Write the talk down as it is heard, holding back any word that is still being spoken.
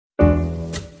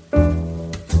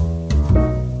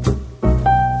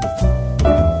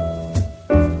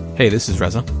Hey, this is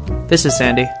Reza. This is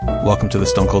Sandy. Welcome to the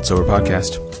Stone Cold Sober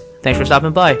Podcast. Thanks for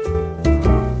stopping by.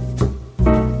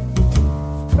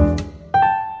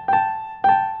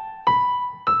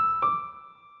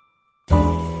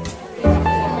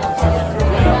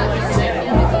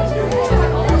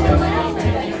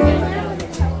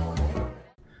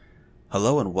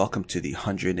 Hello and welcome to the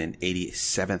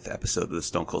 187th episode of the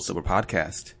Stone Cold Sober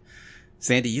Podcast.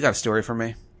 Sandy, you got a story for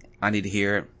me? I need to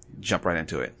hear it. Jump right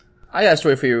into it. I got a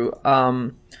story for you.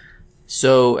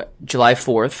 So July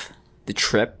 4th, the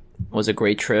trip was a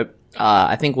great trip.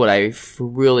 I think what I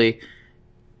really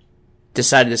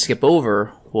decided to skip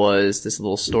over was this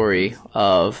little story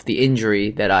of the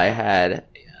injury that I had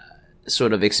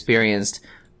sort of experienced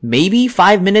maybe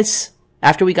 5 minutes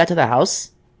after we got to the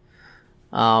house.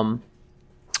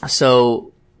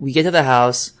 So we get to the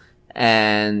house,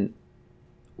 and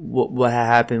what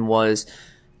happened was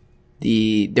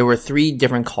there were 3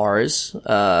 different cars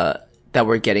that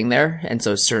were getting there, and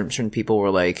so certain people were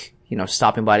like,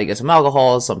 stopping by to get some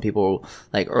alcohol. Some people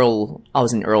like Earl. I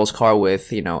was in Earl's car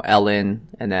with Ellen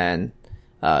and then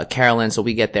Carolyn. So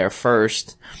we get there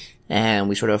first, and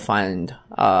we sort of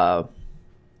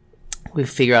we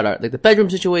figure out the bedroom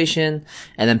situation,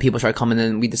 and then people start coming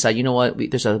in. We decide,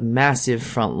 there's a massive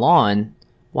front lawn.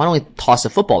 Why don't we toss a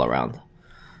football around?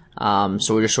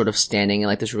 So we're just sort of standing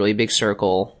in this really big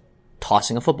circle,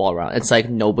 tossing a football around. It's like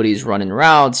nobody's running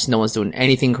routes. No one's doing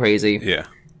anything crazy. Yeah.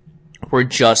 We're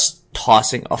just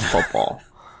tossing a football.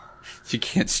 You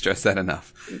can't stress that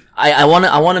enough. I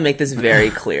want to make this very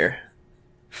clear.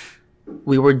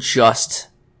 We were just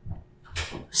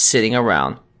sitting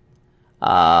around,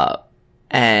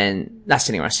 and not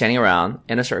sitting around, standing around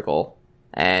in a circle,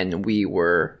 and we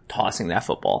were tossing that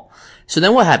football. So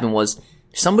then what happened was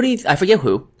somebody, I forget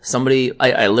who,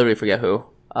 I literally forget who,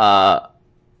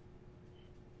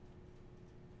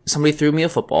 somebody threw me a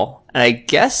football, and I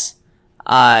guess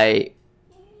I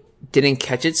didn't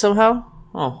catch it somehow.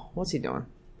 Oh, what's he doing?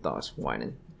 I thought I was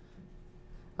whining.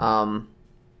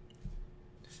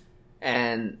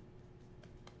 And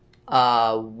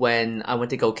when I went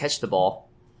to go catch the ball,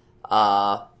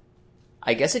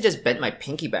 I guess it just bent my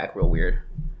pinky back real weird.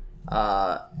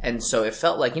 And so it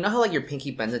felt like, how your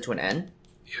pinky bends into an N?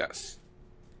 Yes.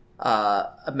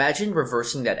 Imagine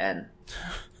reversing that N.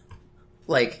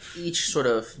 Each sort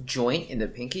of joint in the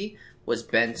pinky was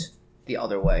bent the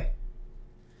other way.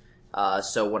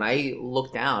 So when I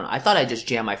looked down, I thought I just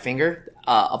jammed my finger,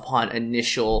 upon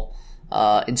initial,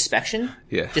 inspection.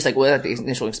 Yeah. Just without the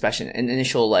initial inspection, an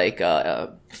initial,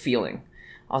 feeling.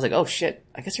 I was like, oh shit,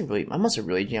 I must have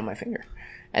really jammed my finger.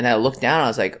 And then I looked down and I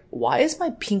was like, why is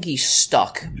my pinky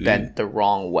stuck bent the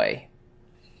wrong way?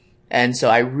 And so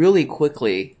I really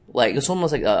quickly, it's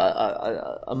almost like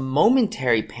a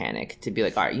momentary panic to be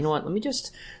like, all right, you know what? Let me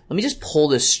just pull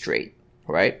this straight,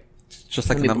 right? Just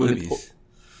like in the movies.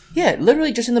 Yeah,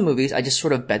 literally just in the movies. I just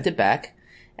sort of bent it back,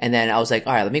 and then I was like,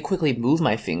 all right, let me quickly move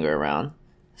my finger around.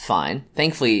 Fine.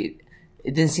 Thankfully,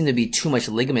 it didn't seem to be too much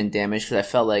ligament damage, because I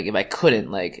felt like if I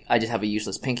couldn't, I just have a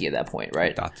useless pinky at that point,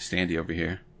 right? Dr. Standy over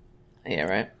here. Yeah,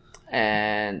 right?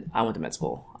 And I went to med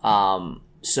school.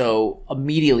 So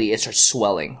immediately it starts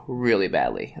swelling really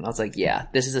badly. And I was like, yeah,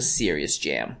 this is a serious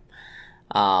jam.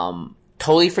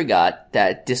 Totally forgot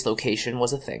that dislocation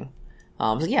was a thing.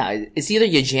 So yeah, it's either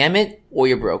you jam it or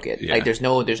you broke it. Yeah. There's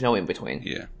no in between.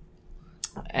 Yeah.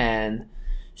 And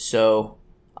so,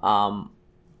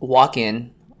 walk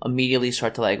in, immediately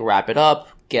start to wrap it up,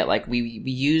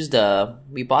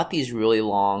 we bought these really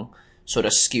long sort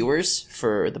of skewers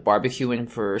for the barbecue and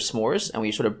for s'mores, and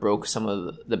we sort of broke some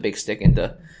of the big stick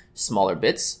into smaller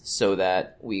bits so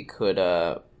that we could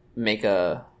make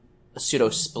a pseudo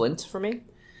splint for me.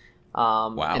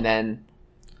 Wow. And then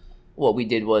what we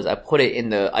did was I put it in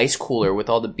the ice cooler with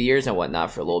all the beers and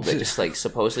whatnot for a little bit, just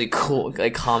supposedly calm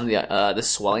the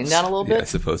swelling down a little bit. Yeah,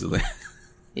 supposedly.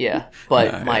 Yeah,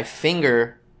 but my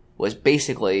finger was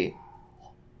basically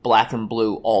black and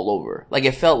blue all over.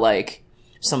 It felt like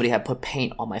somebody had put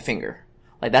paint on my finger.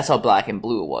 That's how black and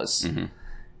blue it was. Mm-hmm.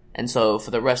 And so for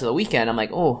the rest of the weekend, I'm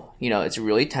like, oh, it's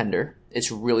really tender.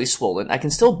 It's really swollen. I can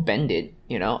still bend it,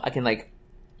 I can if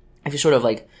you sort of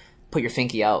put your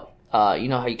pinky out, you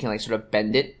know how you can sort of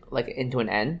bend it into an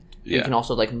N? Yeah. You can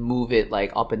also move it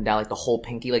up and down, the whole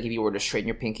pinky, if you were to straighten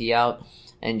your pinky out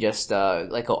and just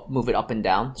move it up and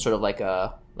down, sort of like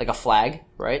a flag,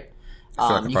 right? I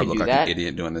feel like I probably look like an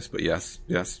idiot doing this, but yes.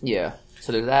 Yeah.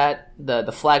 So there's that,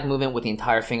 the flag movement with the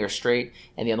entire finger straight,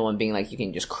 and the other one being you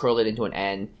can just curl it into an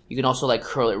N. You can also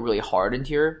curl it really hard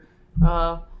into your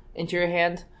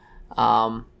hand.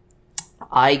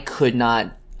 I could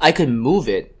move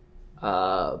it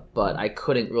but I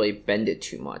couldn't really bend it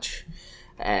too much.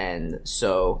 And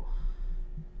so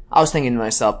I was thinking to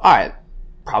myself, all right,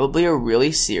 probably a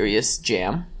really serious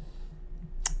jam.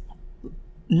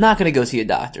 Not going to go see a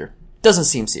doctor. Doesn't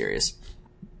seem serious.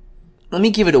 Let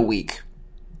me give it a week.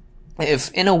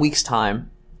 If in a week's time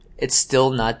it's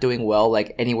still not doing well,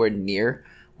 like anywhere near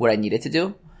what I need it to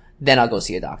do, then I'll go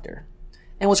see a doctor.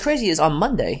 And what's crazy is on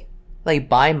Monday, like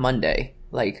by Monday,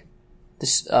 like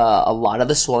this, a lot of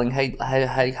the swelling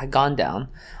had gone down.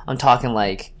 I'm talking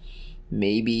like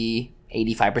maybe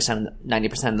 85%,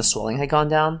 90% of the swelling had gone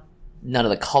down. None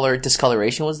of the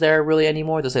discoloration was there really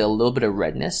anymore. There's like a little bit of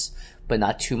redness, but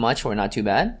not too much or not too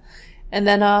bad. And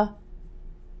then, I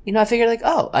figured like,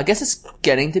 oh, I guess it's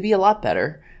getting to be a lot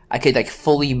better. I can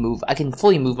fully move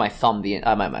my thumb,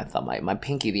 my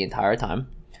pinky the entire time.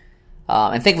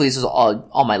 And thankfully this was all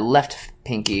on my left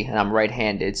pinky and I'm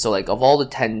right-handed. So like of all the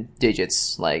 10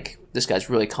 digits, like this guy's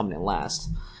really coming in last.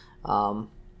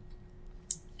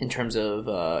 In terms of,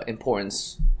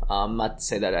 importance, not to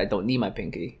say that I don't need my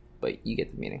pinky, but you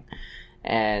get the meaning.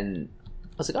 And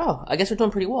I was like, oh, I guess we're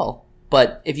doing pretty well.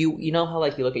 But if you know how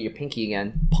like you look at your pinky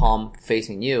again, palm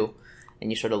facing you, and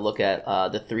you sort of look at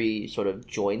the three sort of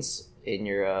joints in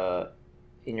your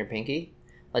pinky,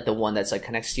 like the one that's like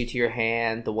connects you to your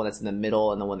hand, the one that's in the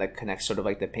middle, and the one that connects sort of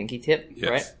like the pinky tip, yes.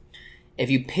 Right? If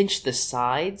you pinch the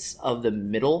sides of the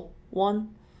middle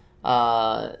one,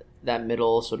 that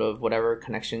middle sort of whatever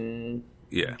connection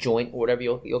joint or whatever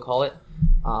you'll call it,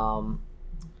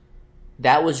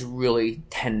 that was really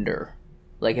tender.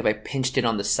 Like if I pinched it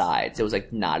on the sides, it was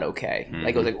like not okay. Mm-hmm.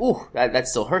 Like it was like, ooh, that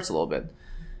still hurts a little bit.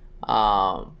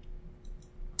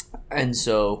 And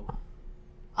so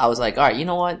I was like, all right, you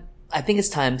know what? I think it's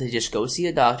time to just go see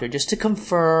a doctor just to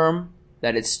confirm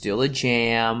that it's still a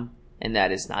jam and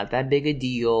that it's not that big a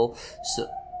deal.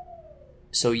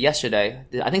 So yesterday,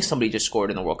 I think somebody just scored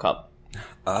in the World Cup.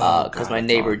 Because my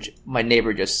neighbor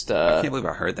just I can't believe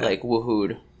I heard that. Like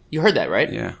woohooed. You heard that,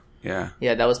 right? Yeah.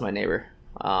 Yeah, that was my neighbor.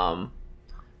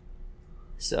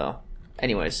 So,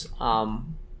 anyways, let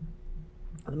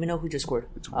me know who just scored.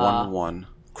 It's 1-1.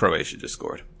 Croatia just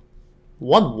scored.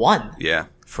 1-1? Yeah.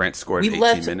 France scored in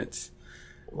 18 minutes.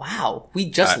 Wow. We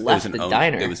just left the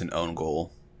diner. It was an own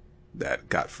goal that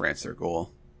got France their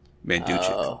goal.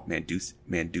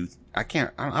 Mandzukic. I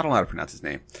don't know how to pronounce his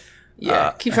name.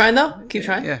 Yeah. Keep trying though. Keep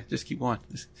trying. Yeah. Just keep going.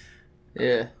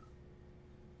 Yeah.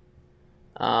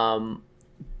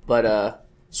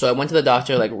 So I went to the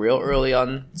doctor like real early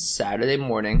on Saturday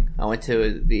morning. I went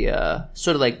to the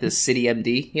sort of like the City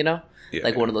MD,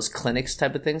 like one of those clinics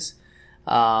type of things.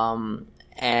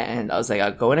 And I was like,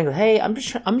 I'll go in and go, hey, I'm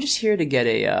just here to get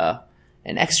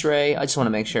an X-ray. I just want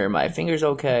to make sure my finger's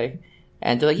okay.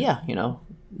 And they're like, yeah,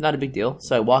 not a big deal.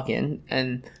 So I walk in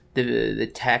and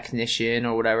the technician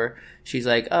or whatever, she's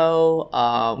like,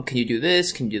 oh, can you do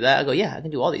this? Can you do that? I go, yeah, I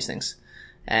can do all these things.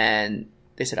 And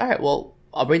they said, all right, well,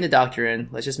 I'll bring the doctor in.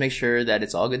 Let's just make sure that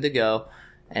it's all good to go.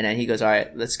 And then he goes, all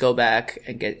right, let's go back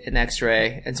and get an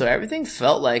X-ray. And so everything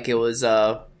felt like it was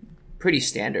pretty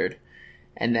standard.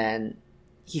 And then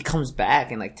he comes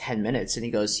back in like 10 minutes and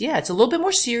he goes, yeah, it's a little bit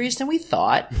more serious than we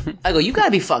thought. I go, you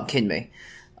gotta be fucking kidding me.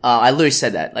 I literally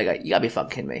said that. Like, you gotta be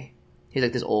fucking kidding me. He's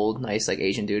like this old, nice, like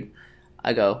Asian dude.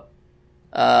 I go,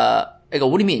 what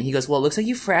do you mean? He goes, well, it looks like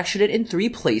you fractured it in 3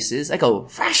 places. I go,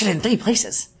 fractured it in 3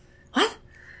 places? What?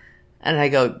 And I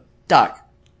go, Doc,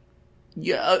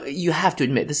 you have to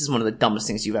admit this is one of the dumbest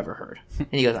things you've ever heard. And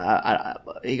he goes,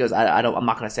 I'm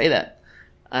not gonna say that.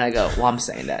 And I go, well, I'm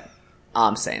saying that.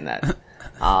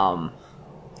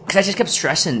 Cause I just kept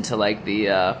stressing to like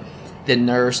the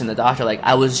nurse and the doctor, like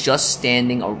I was just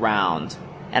standing around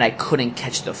and I couldn't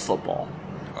catch the football.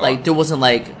 Like I wasn't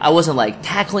like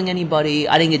tackling anybody.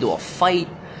 I didn't get into a fight.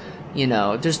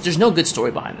 There's no good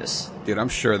story behind this. Dude, I'm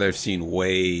sure they've seen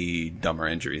way dumber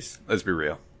injuries. Let's be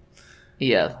real.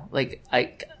 Yeah, like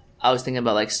I was thinking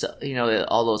about like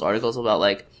all those articles about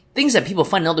like things that people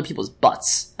find in other people's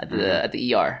butts at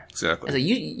the ER. Exactly. I was like,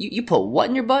 you put what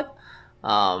in your butt?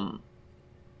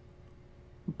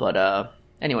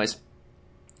 Anyways,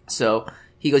 so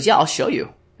he goes, yeah, I'll show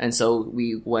you. And so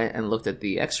we went and looked at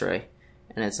the X-ray,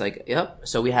 and it's like, yep.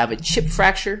 So we have a chip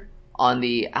fracture on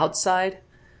the outside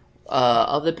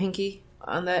of the pinky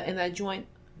in that joint.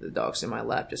 The dog's in my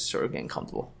lap, just sort of getting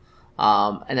comfortable.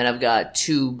 And then I've got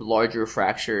 2 larger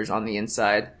fractures on the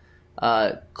inside,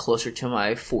 closer to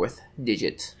my 4th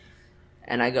digit.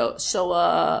 And I go, so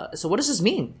what does this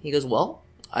mean? He goes, well,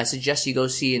 I suggest you go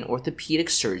see an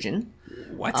orthopedic surgeon.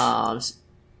 What?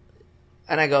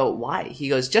 And I go, why? He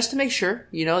goes, just to make sure,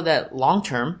 that long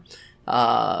term,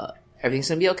 everything's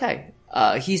gonna be okay.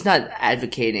 he's not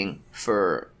advocating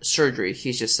for surgery.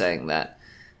 He's just saying that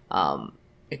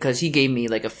because he gave me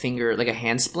like a finger, like a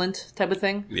hand splint type of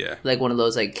thing. Yeah. Like one of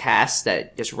those like casts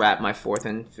that just wrap my fourth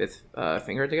and fifth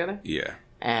finger together. Yeah.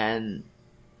 And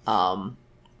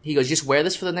he goes, just wear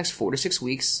this for the next 4 to 6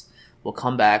 weeks. We'll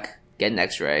come back, get an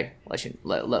X-ray, let you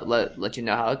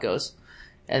know how it goes.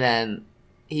 And then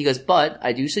he goes, but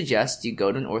I do suggest you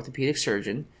go to an orthopedic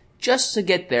surgeon just to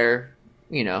get their,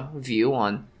 view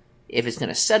on if it's going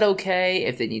to set okay,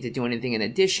 if they need to do anything in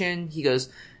addition. He goes,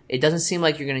 it doesn't seem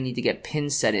like you're going to need to get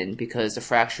pins set in because the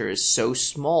fracture is so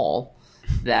small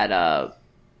that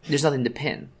there's nothing to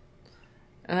pin.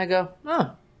 And I go,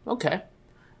 oh, okay.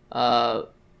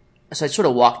 So I sort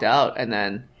of walked out and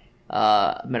then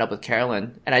met up with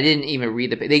Carolyn, and I didn't even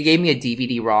read they gave me a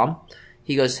DVD-ROM.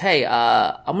 He goes, hey,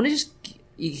 I'm going to just,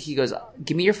 he goes,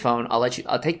 give me your phone.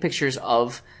 I'll take pictures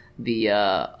of the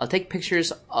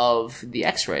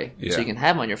X-ray so you can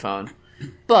have them on your phone.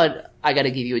 But I got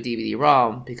to give you a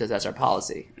DVD-ROM because that's our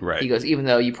policy. Right. He goes, even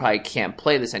though you probably can't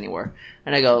play this anywhere.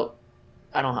 And I go,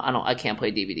 I can't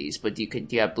play DVDs, but do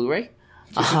you have Blu-ray?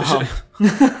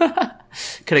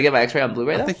 Could I get my X-ray on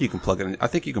Blu-ray though? I think you can plug it in. I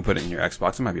think you can put it in your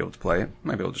Xbox. I might be able to play it.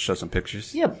 Might be able to show some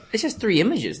pictures. Yeah, it's just 3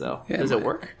 images though. Yeah, Does it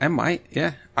work? It might.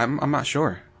 Yeah, I'm not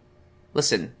sure.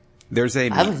 Listen, there's a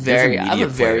media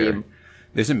player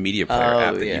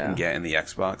app that you can get in the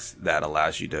Xbox that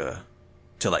allows you to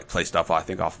like play stuff. I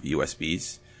think off of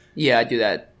USBs. Yeah, I do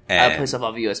that. I play stuff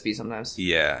off of USB sometimes.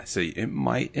 Yeah, so it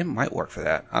might work for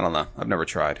that. I don't know. I've never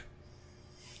tried.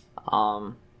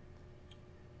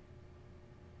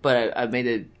 But I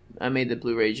made the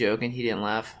Blu-ray joke and he didn't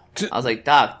laugh. I was like,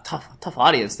 Doc, tough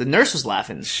audience. The nurse was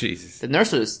laughing. Jesus. The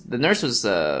nurse was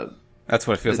that's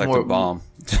what it feels like to bomb.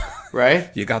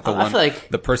 Right? You got the one,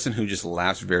 the person who just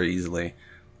laughs very easily,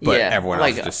 but everyone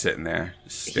else is just sitting there,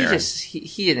 just staring.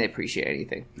 He didn't appreciate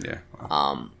anything. Yeah.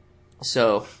 Wow.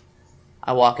 So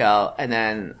I walk out and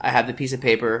then I have the piece of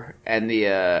paper and the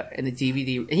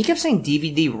DVD, and he kept saying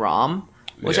DVD-ROM,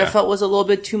 which I felt was a little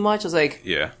bit too much. I was like,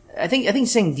 yeah. I think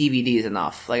saying DVD is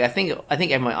enough. Like I think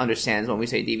everyone understands when we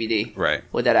say DVD, right?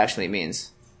 What that actually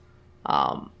means.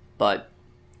 But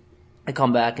I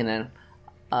come back and then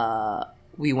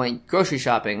we went grocery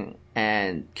shopping,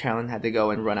 and Carolyn had to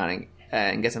go and run out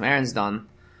and get some errands done.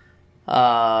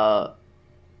 And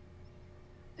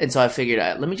so I figured,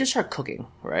 let me just start cooking,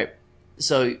 right?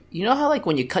 So you know how like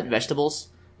when you cut vegetables,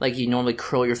 like you normally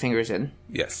curl your fingers in.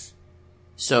 Yes.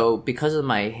 So because of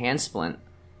my hand splint.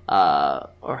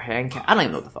 Or hand cast. I don't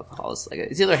even know what the fuck to call this. Like,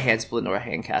 it's either a hand splint or a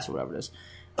hand cast or whatever it is.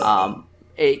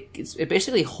 It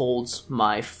basically holds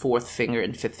my fourth finger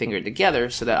and fifth finger together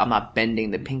so that I'm not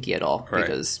bending the pinky at all, right.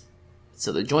 Because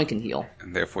so the joint can heal.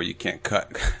 And therefore you can't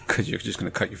cut because you're just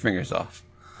going to cut your fingers off.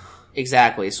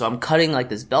 Exactly. So I'm cutting like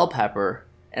this bell pepper,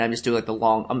 and I'm just doing like the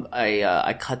long.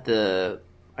 I cut the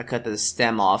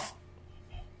stem off,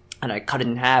 and I cut it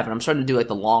in half, and I'm starting to do like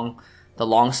the long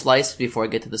slice before I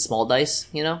get to the small dice,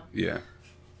 Yeah.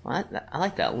 Well, I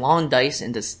like that. Long slice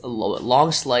into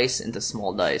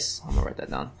small dice. I'm gonna write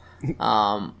that down.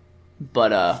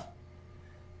 But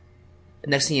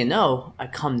next thing you know, I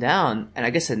come down and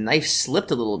I guess a knife slipped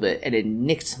a little bit and it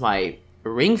nicked my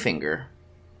ring finger.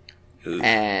 Ooh.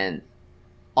 And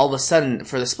all of a sudden,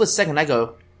 for the split second, I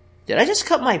go, "Did I just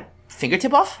cut my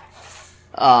fingertip off?"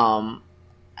 And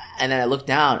then I look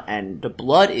down and the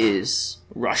blood is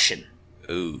rushing.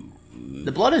 Ooh.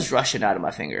 The blood is rushing out of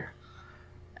my finger,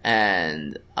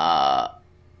 and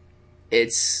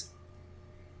it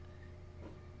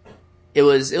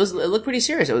looked pretty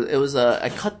serious. It was I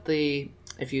cut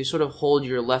if you sort of hold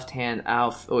your left hand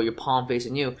out or your palm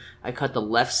facing you, I cut the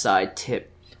left side tip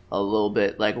a little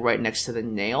bit, like right next to the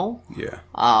nail. Yeah.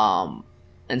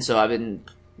 And so I've been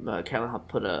Carolyn helped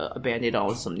put a Band-Aid on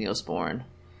with some Neosporin.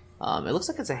 It looks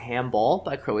like it's a handball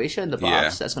by Croatia in the box.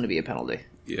 Yeah. That's going to be a penalty.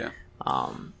 Yeah.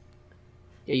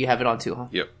 Yeah, you have it on too, huh?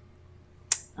 Yep.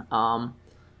 I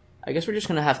guess we're just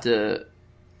gonna have to.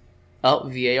 Oh,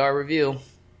 VAR review.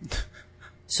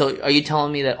 So, are you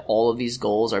telling me that all of these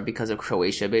goals are because of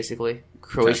Croatia, basically?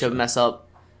 Croatia mess up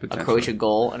a Croatia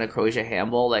goal and a Croatia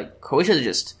handball? Like,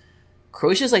 Croatia's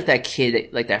like that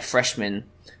kid, like that freshman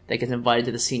that gets invited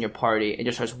to the senior party and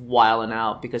just starts wilding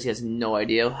out because he has no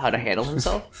idea how to handle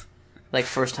himself. Like,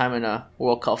 first time in a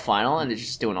World Cup final and they're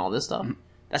just doing all this stuff.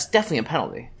 That's definitely a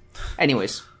penalty.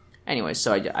 Anyways,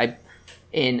 so I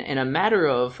in a matter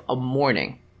of a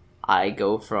morning, I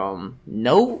go from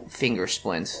no finger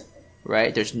splint,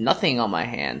 right? There's nothing on my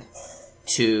hand,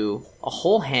 to a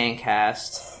whole hand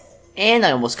cast, and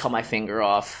I almost cut my finger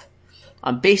off.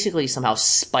 I'm basically somehow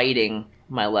spiting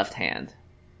my left hand.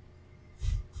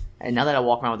 And now that I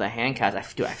walk around with a hand cast, I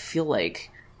feel like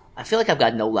I've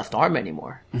got no left arm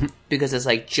anymore because it's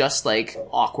like just like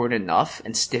awkward enough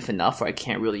and stiff enough where I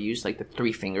can't really use like the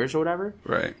 3 fingers or whatever.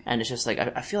 Right. And it's just like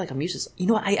I feel like I'm useless. You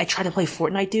know what? I try to play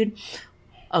Fortnite, dude.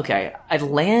 Okay, I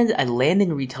land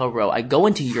in Retail Row. I go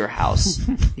into your house,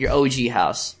 your OG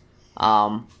house,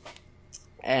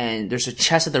 and there's a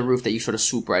chest at the roof that you sort of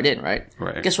swoop right in, right?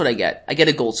 Right. Guess what I get? I get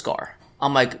a gold scar.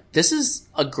 I'm like, this is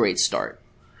a great start.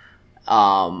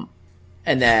 And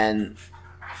then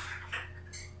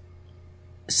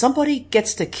somebody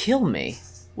gets to kill me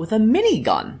with a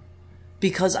minigun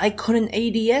because I couldn't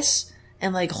ADS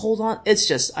and like hold on. It's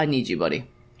just I need you, buddy.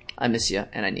 I miss you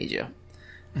and I need you.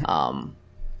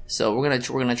 So we're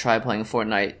gonna try playing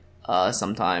Fortnite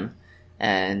sometime,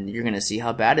 and you're gonna see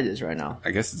how bad it is right now.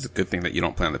 I guess it's a good thing that you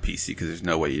don't play on the PC because there's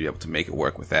no way you'd be able to make it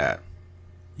work with that.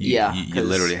 You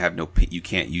literally have no. You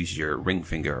can't use your ring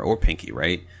finger or pinky,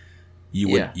 right?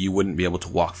 You wouldn't be able to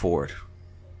walk forward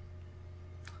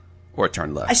or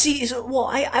turn left. I see. So, well,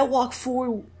 I walk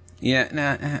forward.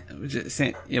 Yeah,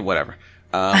 whatever.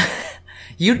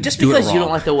 You just because you don't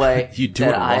like the way you do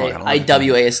that I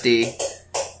WASD.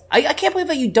 I can't believe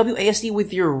that you WASD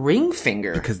with your ring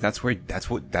finger. Because that's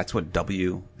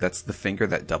the finger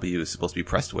that W is supposed to be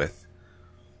pressed with.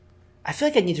 I feel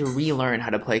like I need to relearn how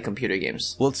to play computer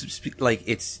games. Well,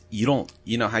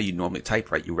 you know how you normally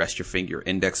type, right? You rest your finger,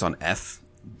 index on F,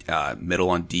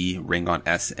 middle on D, ring on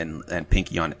S, and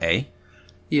pinky on A.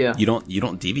 Yeah. You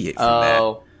don't deviate from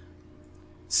that.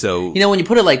 So, when you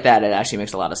put it like that, it actually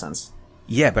makes a lot of sense.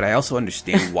 Yeah, but I also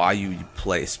understand why you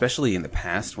play, especially in the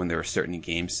past when there were certain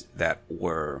games that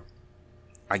were,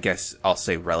 I guess I'll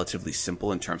say, relatively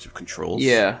simple in terms of controls.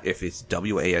 Yeah. If it's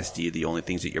WASD, the only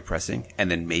things that you're pressing,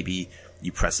 and then maybe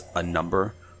you press a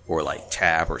number or like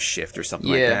tab or shift or something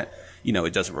like that,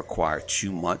 it doesn't require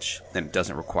too much, and it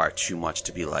doesn't require too much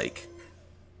to be like,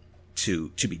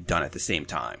 to be done at the same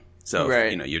time. So,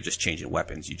 right. You're just changing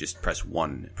weapons. You just press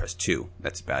 1, press 2.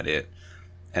 That's about it.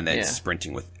 And then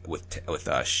sprinting with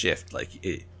shift, like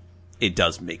it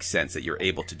does make sense that you're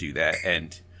able to do that.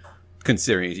 And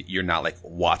considering you're not like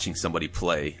watching somebody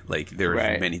play, like there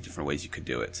are many different ways you could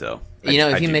do it. So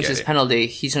if he makes his penalty,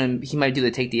 he might do the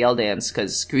take the L dance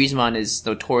because Griezmann is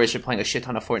notorious for playing a shit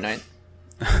ton of Fortnite.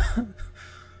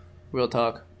 Real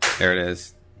talk. There it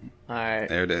is. All right.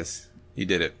 There it is. He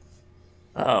did it.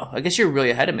 Oh, I guess you're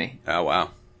really ahead of me. Oh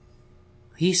wow.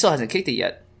 He still hasn't kicked it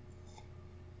yet.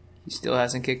 He still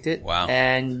hasn't kicked it. Wow.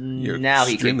 And You're now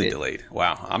he kicked it. extremely delayed.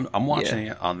 Wow. I'm watching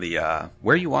it on the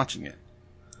where are you watching it?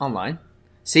 Online.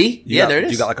 See? There it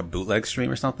is. You got like a bootleg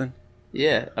stream or something?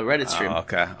 Yeah, a Reddit stream. Oh,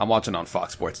 okay. I'm watching on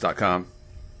foxsports.com.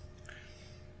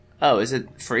 Oh, is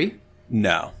it free?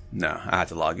 No. I had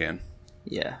to log in.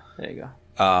 Yeah, there you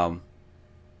go.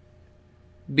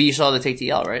 But you saw the take the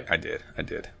L, right? I did.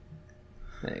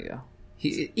 There you go.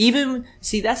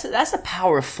 That's the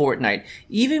power of Fortnite.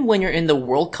 Even when you're in the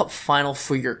World Cup final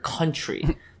for your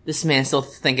country, this man's still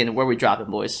thinking, where we dropping,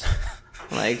 boys?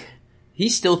 Like,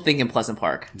 he's still thinking Pleasant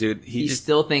Park. Dude, he's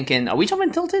still thinking, are we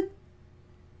jumping Tilted?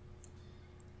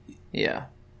 Yeah.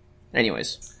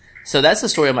 Anyways. So that's the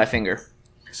story of my finger.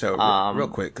 So, real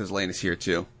quick, because Lane is here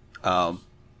too. I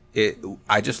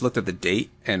just looked at the date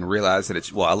and realized that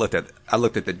I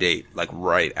looked at the date, like,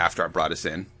 right after I brought us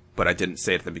in. But I didn't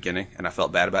say it at the beginning, and I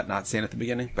felt bad about not saying it at the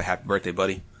beginning. But happy birthday,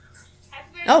 buddy!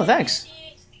 Oh, thanks,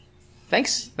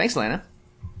 Lana.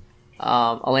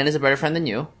 Elena's a better friend than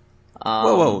you.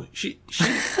 Whoa! She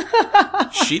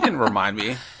didn't remind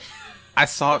me. I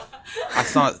saw it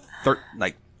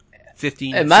like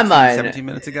 15, in my mind, 17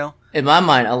 minutes ago. In my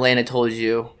mind, Elena told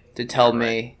you to tell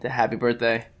me the happy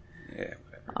birthday. Yeah.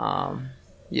 Whatever.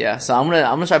 Yeah. So I'm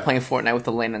gonna start playing Fortnite with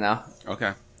Elena now.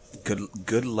 Okay.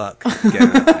 Good luck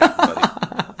getting it, buddy.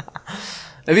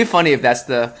 It'd be funny if that's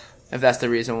the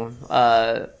reason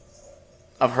of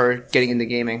her getting into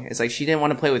gaming. It's like she didn't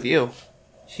want to play with you;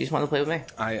 she just wanted to play with me.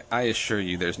 I assure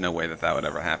you, there's no way that would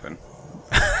ever happen.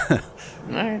 All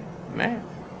right, man.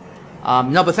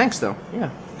 No, but thanks though. Yeah.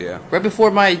 Yeah. Right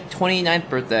before my 29th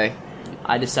birthday,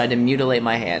 I decided to mutilate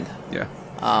my hand. Yeah.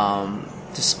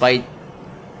 Despite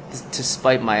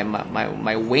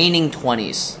my waning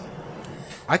 20s.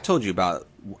 I told you about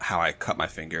how I cut my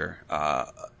finger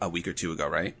a week or two ago,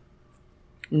 right?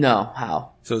 No,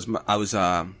 how? So I was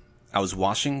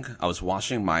washing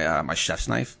my chef's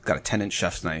knife. Got a 10-inch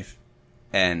chef's knife,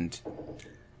 and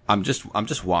I'm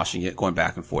just washing it, going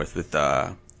back and forth with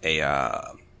the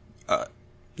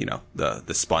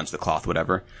sponge, the cloth,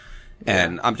 whatever.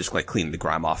 And I'm just like cleaning the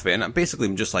grime off of it. And I'm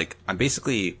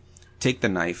basically take the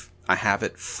knife. I have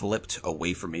it flipped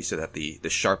away from me so that the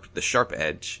sharp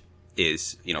edge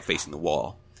is, facing the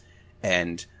wall.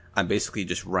 and I'm basically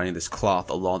just running this cloth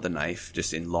along the knife,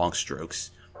 just in long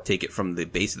strokes, take it from the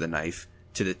base of the knife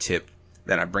to the tip,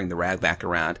 then I bring the rag back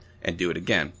around and do it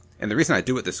again. And the reason I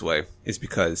do it this way is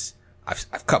because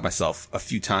I've cut myself a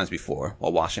few times before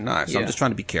while washing knives. So I'm just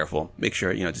trying to be careful, make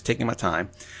sure, just taking my time.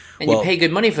 And you pay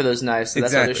good money for those knives, so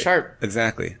that's why they're sharp.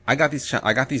 Exactly. I got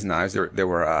these knives. There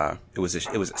were it was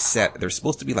a set. They're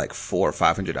supposed to be like $400 or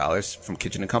 $500 from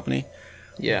Kitchen and Company.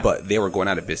 Yeah. But they were going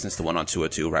out of business. The one on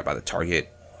 202, right by the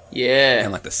Target. Yeah.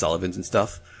 And like the Sullivans and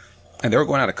stuff. And they were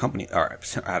going out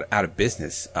of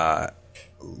business.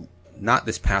 Not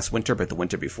this past winter, but the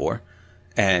winter before.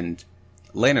 And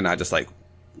Lane and I just like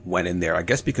went in there, I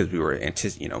guess because we were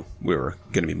we were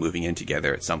going to be moving in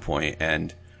together at some point,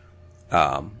 and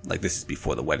like this is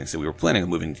before the wedding, so we were planning on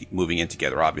moving in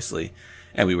together, obviously,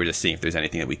 and we were just seeing if there's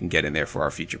anything that we can get in there for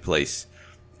our future place,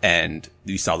 and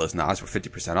we saw those knives were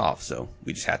 50% off, so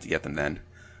we just had to get them then.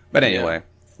 But anyway,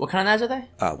 what kind of knives are they?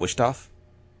 Wichthoff.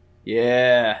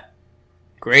 Yeah,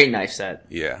 great knife set.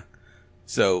 Yeah,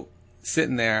 so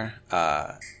sitting there,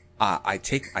 I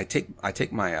take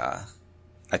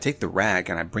the rag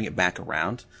and I bring it back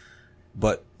around,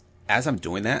 but as I'm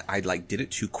doing that, I like did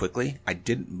it too quickly. I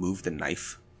didn't move the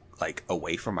knife like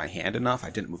away from my hand enough. I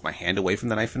didn't move my hand away from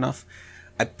the knife enough.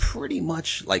 I pretty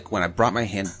much like when I brought my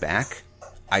hand back,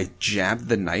 I jabbed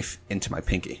the knife into my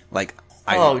pinky. Like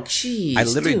I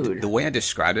literally, dude. The way I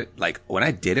described it, like when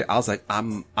I did it, I was like,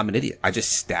 I'm an idiot. I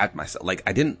just stabbed myself. Like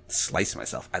I didn't slice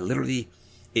myself. I literally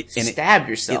stabbed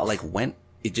yourself.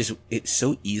 It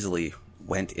so easily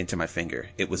went into my finger.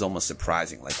 It was almost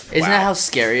surprising. Like, isn't that how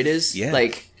scary it is? Yeah.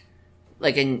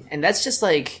 And that's just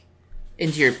like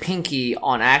into your pinky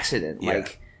on accident. Yeah.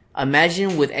 Like,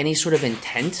 imagine with any sort of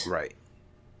intent. Right.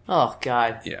 Oh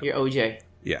God. Yeah. You're OJ.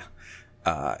 Yeah.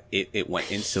 It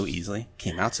went in so easily,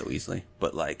 came out so easily,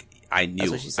 but like I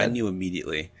knew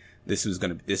immediately this is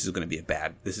gonna be a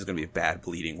bad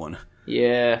bleeding one.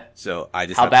 Yeah. So I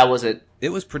just how bad was it? It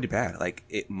was pretty bad. Like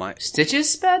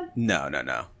Stitches bad? No.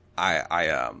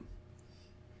 I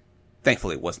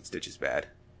thankfully it wasn't stitches bad.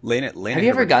 Lena, have you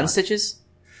ever gotten stitches?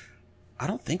 I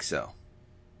don't think so.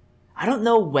 I don't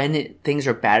know when things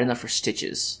are bad enough for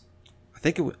stitches. I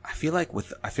think I feel like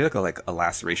a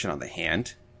laceration on the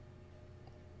hand.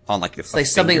 On like the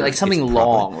like something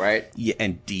long, right? Yeah,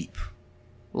 and deep.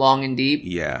 Long and deep.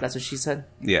 Yeah, that's what she said.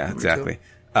 Yeah, exactly.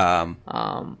 I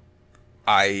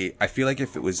feel like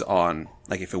if it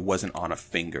wasn't on a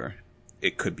finger,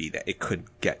 it could be that it could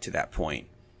get to that point.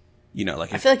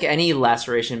 I feel like any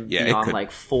laceration beyond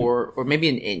like 4 or maybe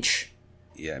an inch.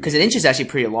 Yeah, because an inch is actually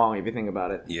pretty long if you think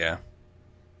about it. Yeah,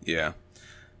 yeah.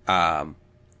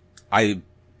 I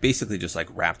basically just like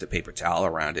wrapped a paper towel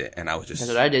around it, and that's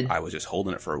what I did. I was just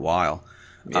holding it for a while.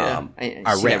 Yeah,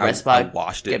 I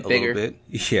washed it a little bit.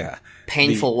 Yeah,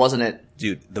 painful, wasn't it,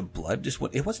 dude? The blood just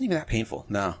went. It wasn't even that painful.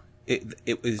 No,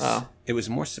 it was. Oh. It was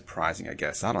more surprising, I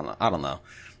guess. I don't know.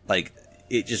 Like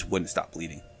it just wouldn't stop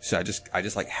bleeding. So I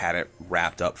just like had it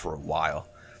wrapped up for a while,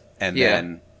 and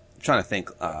then I'm trying to think.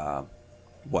 I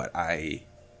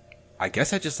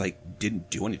guess I just like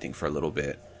didn't do anything for a little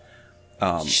bit.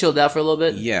 Chilled out for a little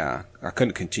bit? Yeah. I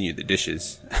couldn't continue the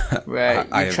dishes. Right.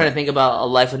 You're trying to think about a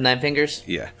life with 9 fingers?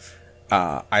 Yeah.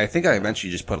 I think I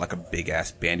eventually just put like a big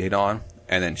ass Band-Aid on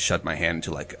and then shoved my hand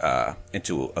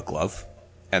into a glove.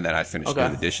 And then I finished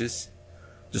doing the dishes.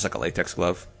 Just like a latex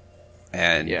glove.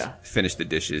 And finished the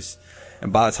dishes.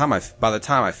 And by the time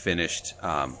I finished,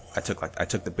 I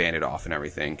took the Band-Aid off and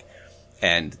everything.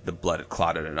 And the blood had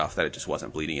clotted enough that it just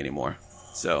wasn't bleeding anymore.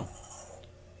 So...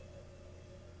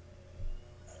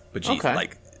 But geez,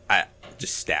 like I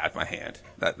just stabbed my hand.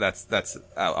 That's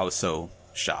I was so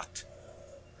shocked.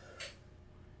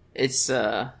 It's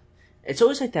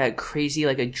always like that crazy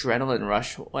like adrenaline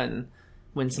rush when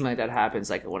something like that happens.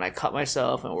 Like when I cut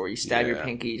myself or you stab your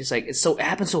pinky, just like it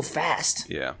happens so fast.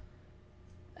 Yeah.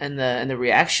 And the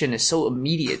reaction is so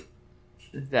immediate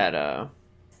that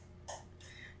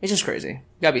it's just crazy.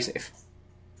 You gotta be safe.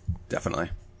 Definitely.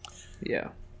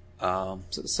 Yeah.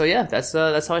 So yeah, that's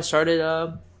how I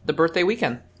started the birthday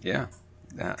weekend. Yeah.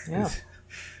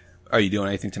 Are you doing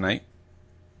anything tonight?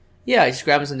 Yeah, I just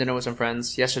grabbed some dinner with some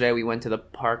friends. Yesterday we went to the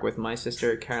park with my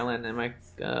sister Carolyn and my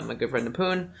good friend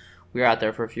Napoon. We were out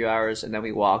there for a few hours and then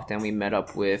we walked and we met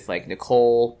up with like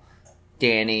Nicole,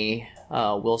 Danny,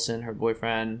 Wilson, her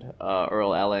boyfriend,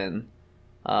 Earl Ellen,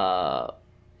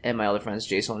 and my other friends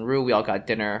Jason and Rue. We all got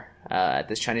dinner at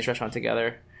this Chinese restaurant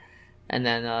together. And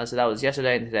then so that was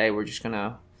yesterday, and today we're just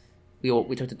gonna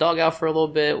we took the dog out for a little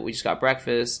bit. We just got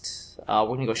breakfast. We're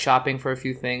gonna go shopping for a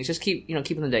few things. Just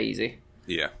keeping the day easy.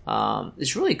 Yeah.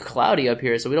 It's really cloudy up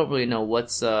here, so we don't really know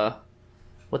what's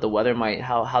what the weather might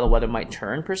how the weather might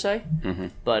turn per se. Mm-hmm.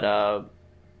 But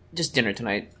just dinner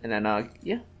tonight, and then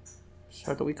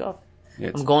start the week off. Yeah,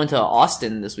 I'm going to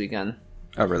Austin this weekend.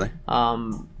 Oh, really?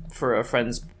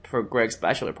 For Greg's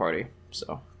bachelor party.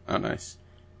 So. Oh, nice.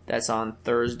 That's on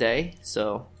Thursday,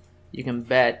 so you can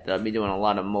bet that I'll be doing a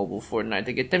lot of mobile Fortnite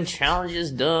to get them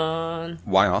challenges done.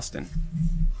 Why Austin?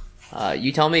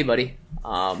 You tell me, buddy.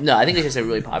 No, I think it's just a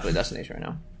really popular destination right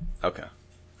now. Okay.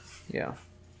 Yeah.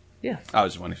 I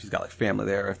was just wondering if he's got like family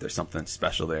there, or if there's something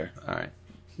special there. All right.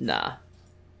 Nah.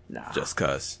 Just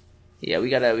cause. Yeah, we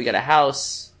got a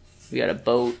house. We got a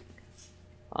boat.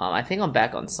 I think I'm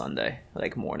back on Sunday,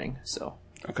 like morning. So.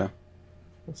 Okay.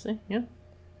 We'll see. Yeah.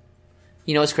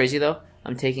 You know what's crazy though?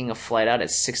 I'm taking a flight out at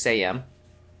 6 a.m.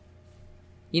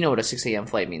 You know what a 6 a.m.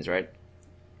 flight means, right?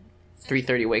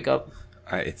 3:30 wake up.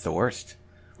 It's the worst.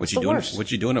 What you doing? Worst.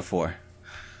 What you doing it for?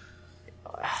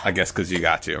 I guess because you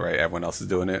got to, right? Everyone else is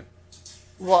doing it.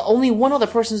 Well, only one other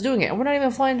person's doing it, and we're not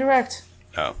even flying direct.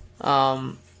 Oh.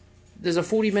 There's a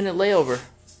 40-minute layover.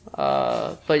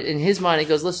 But in his mind, he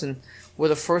goes, "Listen, we're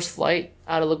the first flight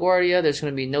out of LaGuardia. There's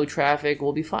going to be no traffic.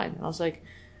 We'll be fine." And I was like,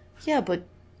 "Yeah, but."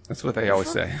 That's what they always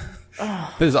say.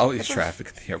 There's always traffic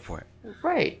at the airport.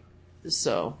 Right.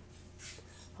 So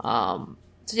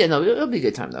yeah, no, it'll be a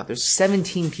good time though. There's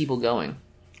 17 people going.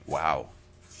 Wow.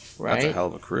 Right? That's a hell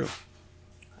of a crew.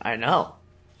 I know.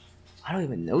 I don't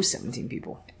even know 17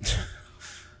 people.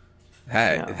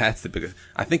 That's the biggest.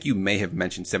 I think you may have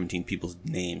mentioned 17 people's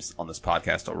names on this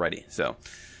podcast already. So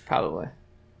probably.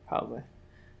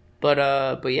 But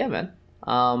yeah, man.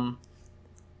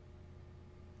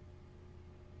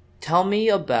 Tell me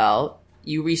about,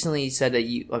 you recently said that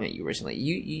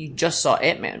you just saw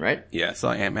Ant-Man, right? Yeah, I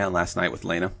saw Ant-Man last night with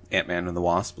Lena, Ant-Man and the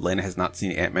Wasp. Lena has not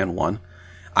seen Ant-Man 1.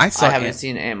 I haven't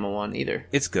seen Ant-Man 1 either.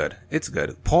 It's good.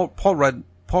 Paul Rudd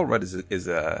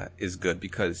is good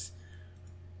because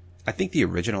I think the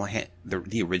original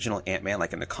Ant-Man,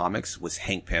 like in the comics, was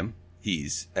Hank Pym.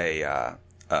 He's a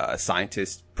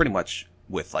scientist pretty much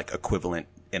with like equivalent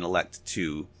intellect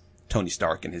to Tony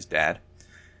Stark and his dad.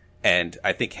 And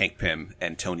I think Hank Pym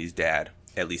and Tony's dad,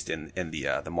 at least in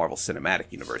the Marvel Cinematic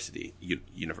universe,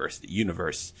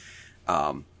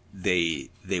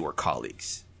 they were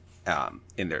colleagues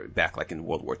in their back, like in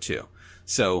World War II.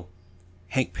 So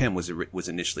Hank Pym was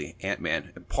initially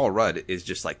Ant-Man, and Paul Rudd is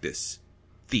just like this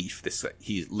thief.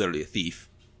 He's literally a thief.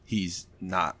 He's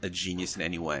not a genius in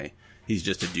any way. He's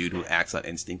just a dude who acts on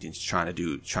instinct and is trying to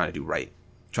do right,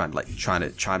 trying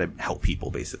to help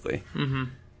people basically. Mm-hmm.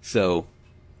 So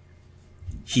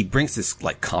he brings this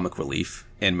like comic relief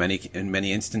in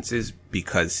many instances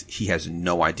because he has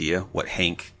no idea what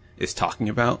Hank is talking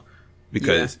about,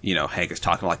 because Hank is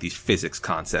talking like these physics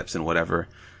concepts and whatever,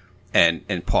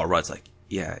 and Paul Rudd's like,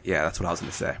 yeah, that's what I was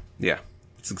going to say. Yeah,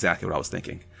 that's exactly what I was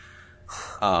thinking.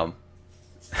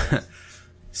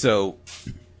 So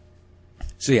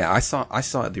yeah, I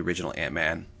saw the original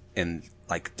Ant-Man in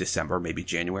like December, maybe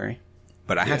January.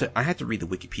 But I had to read the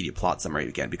Wikipedia plot summary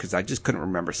again because I just couldn't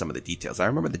remember some of the details. I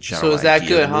remember the general idea. So is that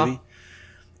good, huh?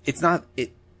 It's not.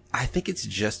 I think it's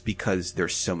just because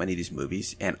there's so many of these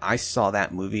movies, and I saw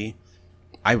that movie.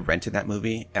 I rented that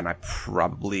movie, and I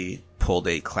probably pulled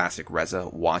a classic Reza,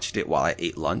 watched it while I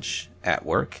ate lunch at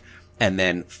work, and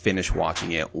then finished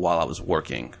watching it while I was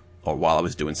working or while I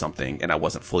was doing something, and I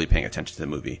wasn't fully paying attention to the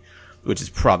movie, which is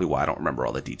probably why I don't remember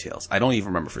all the details. I don't even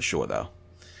remember for sure though.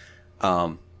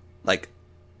 Like,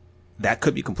 that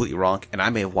could be completely wrong, and I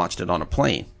may have watched it on a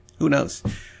plane. Who knows?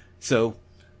 So,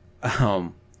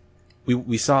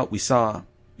 we saw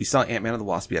Ant-Man and the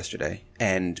Wasp yesterday,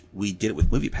 and we did it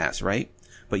with MoviePass, right?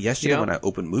 But yesterday when I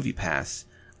opened MoviePass,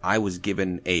 I was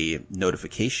given a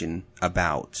notification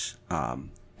about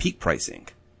peak pricing.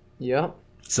 Yep.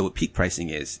 So what peak pricing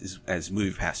is as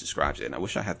MoviePass describes it, and I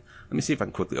wish I had. Let me see if I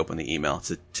can quickly open the email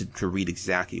to read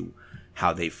exactly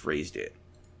how they phrased it,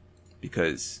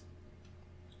 because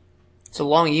it's a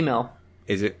long email.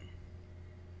 Is it?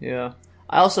 Yeah.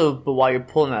 But while you're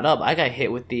pulling that up, I got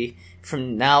hit with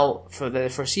from now, for the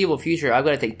foreseeable future, I've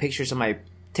got to take pictures of my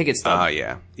ticket stub.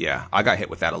 Yeah. I got hit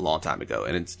with that a long time ago,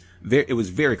 and it was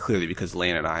very clearly because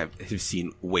Lane and I have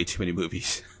seen way too many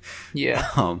movies.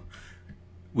 Yeah.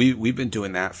 We've been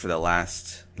doing that for the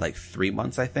last, 3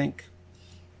 months, I think.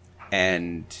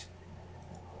 And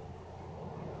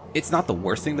it's not the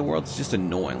worst thing in the world. It's just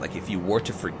annoying. Like, if you were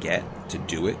to forget to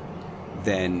do it,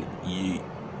 then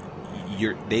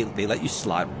they let you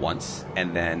slide once,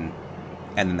 and then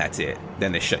that's it.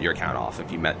 Then they shut your account off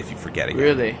if you forget again.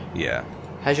 Really? Yeah.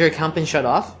 Has your account been shut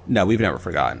off? No, we've never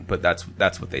forgotten, but that's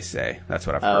what they say. That's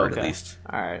what I've heard, okay. at least.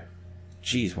 All right.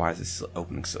 Jeez, why is this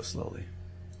opening so slowly?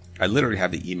 I literally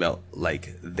have the email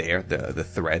like there, the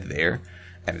thread there,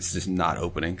 and it's just not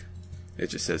opening. It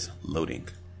just says loading.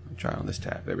 I'll try on this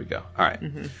tab. There we go. All right.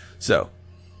 Mm-hmm. So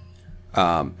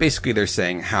basically, they're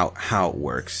saying how it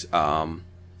works.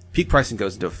 Peak pricing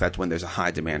goes into effect when there's a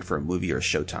high demand for a movie or a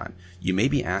showtime. You may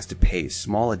be asked to pay a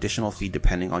small additional fee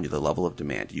depending on the level of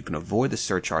demand. You can avoid the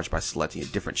surcharge by selecting a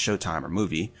different showtime or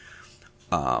movie.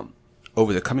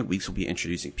 Over the coming weeks, we'll be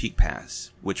introducing Peak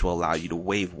Pass, which will allow you to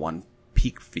waive one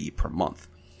peak fee per month.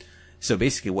 So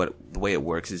basically, the way it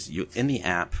works is in the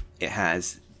app,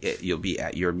 you'll be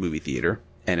at your movie theater,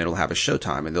 and it'll have a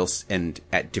showtime, and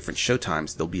at different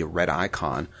showtimes there'll be a red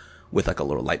icon with like a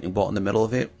little lightning bolt in the middle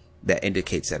of it that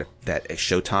indicates that a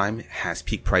showtime has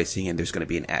peak pricing, and there's going to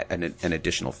be an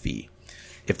additional fee.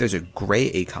 If there's a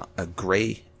gray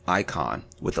icon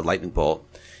with the lightning bolt,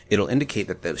 it'll indicate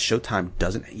that the showtime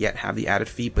doesn't yet have the added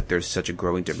fee, but there's such a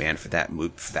growing demand for that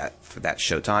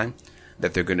showtime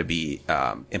that they're going to be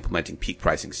implementing peak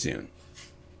pricing soon.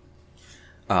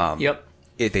 Yep.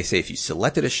 They say if you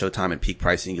selected a showtime and peak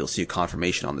pricing, you'll see a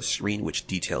confirmation on the screen which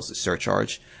details the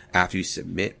surcharge. After you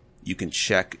submit, you can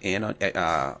check in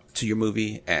to your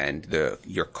movie, and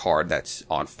your card that's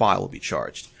on file will be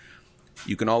charged.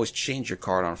 You can always change your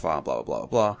card on file, blah, blah,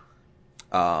 blah,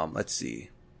 blah. Let's see.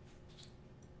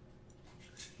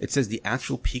 It says the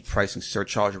actual peak pricing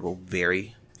surcharge will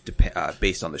vary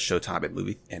based on the showtime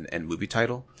and movie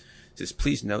title. It says,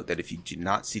 please note that if you do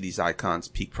not see these icons,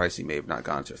 peak pricing may have not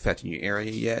gone into effect in your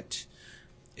area yet.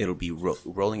 It'll be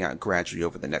rolling out gradually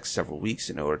over the next several weeks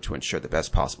in order to ensure the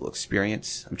best possible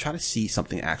experience. I'm trying to see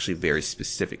something actually very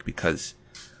specific because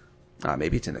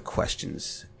maybe it's in the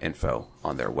questions info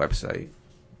on their website.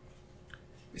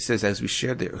 It says, as we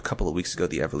shared a couple of weeks ago,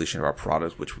 the evolution of our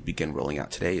product, which will begin rolling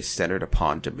out today, is centered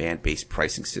upon demand-based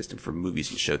pricing system for movies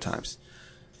and showtimes.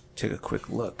 Take a quick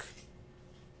look.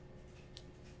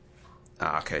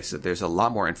 Okay, so there's a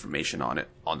lot more information on it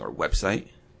on their website,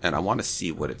 and I want to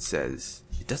see what it says.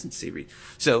 It doesn't say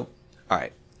So, all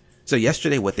right. So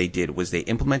yesterday what they did was they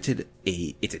implemented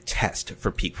it's a test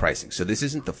for peak pricing. So this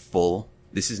is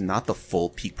not the full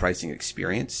peak pricing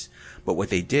experience, but what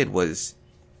they did was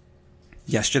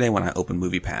yesterday when I opened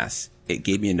MoviePass, it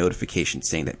gave me a notification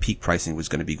saying that peak pricing was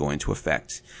going to be going into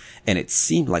effect. And it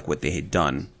seemed like what they had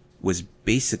done was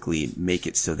basically make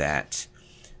it so that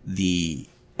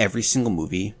every single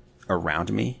movie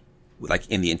around me, like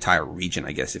in the entire region,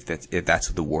 I guess, if that's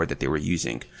the word that they were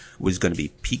using, was going to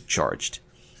be peak charged.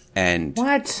 And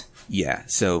what? Yeah.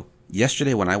 So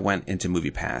yesterday when I went into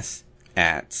MoviePass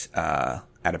at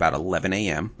about 11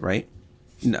 a.m., right?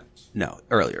 No,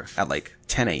 earlier at like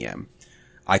 10 a.m.,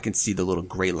 I can see the little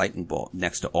gray lightning bolt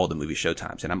next to all the movie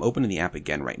showtimes. And I'm opening the app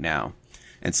again right now.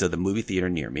 And so the movie theater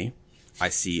near me, I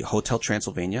see Hotel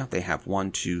Transylvania. They have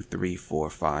 1, 2, 3, 4,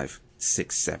 5,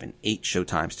 6, 7, 8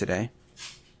 showtimes today.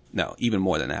 No, even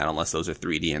more than that, unless those are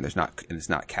 3D and it's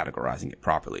not categorizing it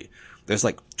properly. There's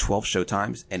like 12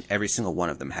 showtimes, and every single one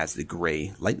of them has the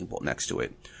gray lightning bolt next to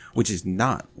it, which is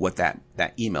not what that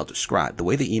email described. The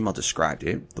way the email described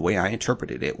it, the way I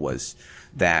interpreted it, was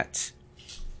that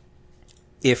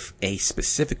if a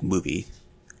specific movie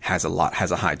has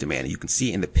a high demand, and you can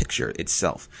see in the picture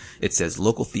itself, it says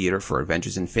local theater for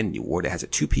Avengers Infinity War. It has a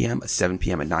 2 p.m., a 7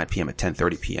 p.m., a 9 p.m., a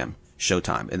 10:30 p.m.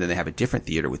 showtime, and then they have a different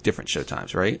theater with different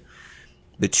showtimes, right?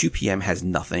 The 2 p.m. has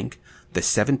nothing. The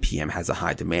 7 p.m. has a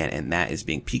high demand, and that is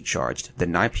being peak charged. The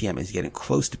 9 p.m. is getting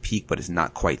close to peak, but is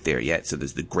not quite there yet. So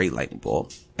there's the gray lightning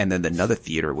bolt. And then another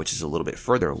theater, which is a little bit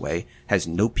further away, has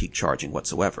no peak charging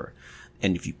whatsoever.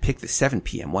 And if you pick the 7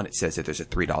 p.m. one, it says that there's a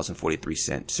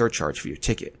 $3.43 surcharge for your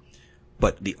ticket.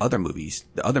 But the other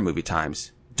movie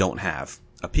times don't have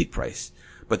a peak price.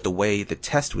 But the way the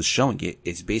test was showing it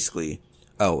is basically,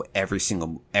 every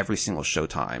single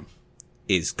showtime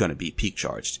is going to be peak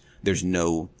charged. There's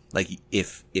no, like,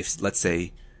 if let's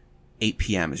say 8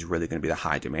 p.m. is really going to be the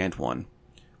high demand one,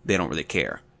 they don't really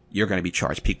care. You're going to be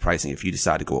charged peak pricing if you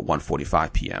decide to go at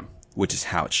 1:45 p.m., which is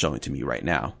how it's showing to me right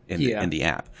now in the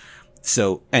app.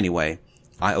 So anyway,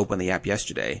 I opened the app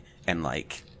yesterday, and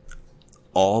like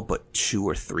all but 2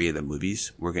 or 3 of the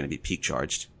movies were going to be peak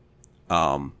charged.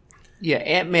 Yeah,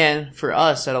 Ant-Man for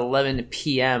us at 11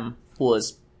 p.m.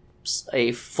 was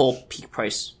a full peak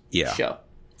price show.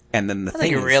 And then the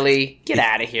thing is, really get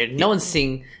out of here. No one's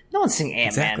seeing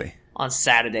Ant-Man on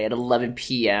Saturday at 11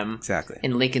 p.m. Exactly.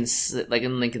 in Lincoln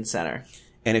Center.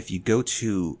 And if you go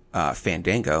to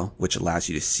Fandango, which allows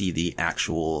you to see the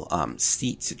actual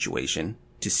seat situation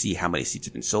to see how many seats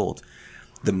have been sold,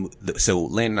 so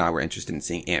Lane and I were interested in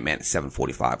seeing Ant-Man at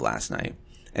 7:45 last night,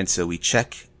 and so we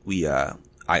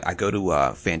I go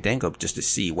to Fandango just to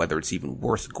see whether it's even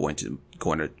worth going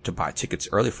to buy tickets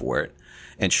early for it.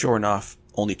 And sure enough,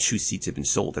 only 2 seats have been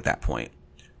sold at that point.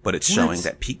 But it's showing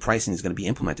that peak pricing is going to be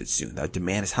implemented soon. The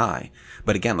demand is high.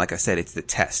 But again, like I said, it's the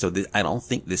test. So I don't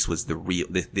think this was the real,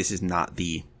 this is not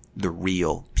the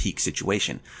real peak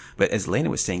situation. But as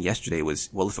Lena was saying yesterday was,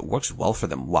 well, if it works well for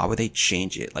them, why would they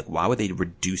change it? Like, why would they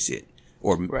reduce it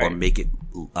or make it,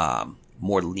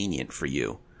 more lenient for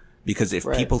you? Because if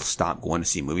people stop going to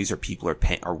see movies or people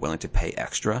are willing to pay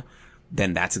extra,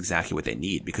 then that's exactly what they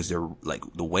need, because they're like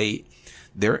the way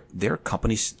their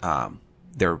companies,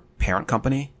 their parent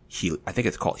company, I think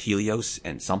it's called Helios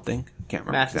and something. I can't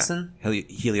remember. Matheson?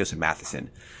 Helios and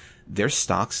Matheson. Their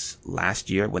stocks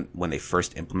last year when they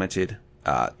first implemented,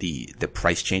 the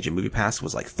price change in MoviePass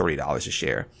was like $30 a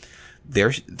share.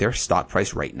 Their stock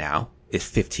price right now is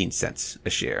 15 cents a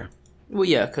share. Well,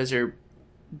 yeah, because they're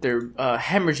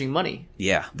hemorrhaging money.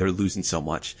 Yeah, they're losing so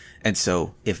much. And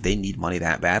so if they need money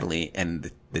that badly, and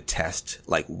the test,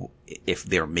 like if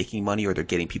they're making money or they're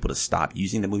getting people to stop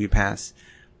using the MoviePass,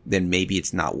 then maybe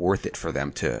it's not worth it for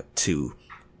them to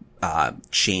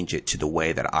change it to the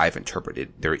way that I've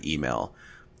interpreted their email.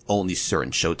 Only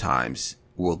certain showtimes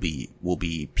will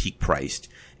be peak priced.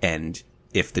 And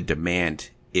if the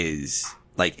demand is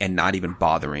like, and not even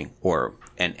bothering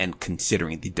and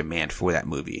considering the demand for that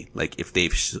movie. Like if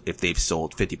they've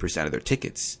sold 50% of their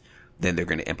tickets, then they're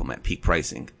going to implement peak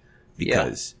pricing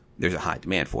because there's a high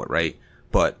demand for it, right?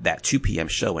 But that 2 p.m.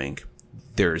 showing,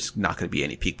 there's not going to be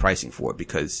any peak pricing for it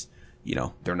because,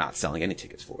 they're not selling any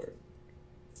tickets for it.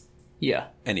 Yeah.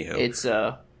 Anywho. It's,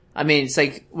 it's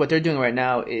like what they're doing right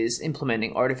now is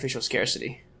implementing artificial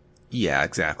scarcity. Yeah,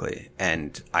 exactly.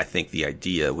 And I think the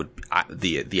idea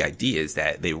the idea is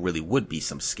that there really would be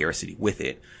some scarcity with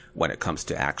it when it comes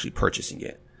to actually purchasing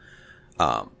it.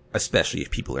 Especially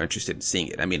if people are interested in seeing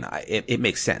it. I mean, it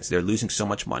makes sense. They're losing so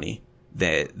much money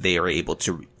that they are able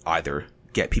to either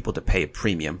get people to pay a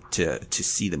premium to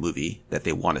see the movie that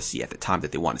they want to see at the time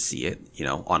that they want to see it,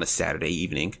 on a Saturday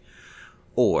evening,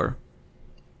 or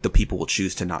the people will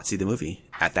choose to not see the movie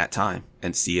at that time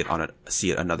and see it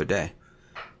another day.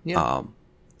 Yeah.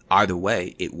 Either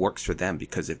way, it works for them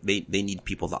because if they need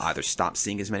people to either stop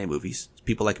seeing as many movies,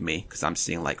 people like me, because I'm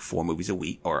seeing like 4 movies a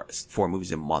week or 4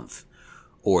 movies a month,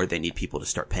 or they need people to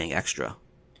start paying extra.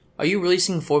 Are you really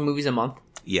seeing 4 movies a month?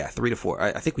 Yeah, 3 to 4.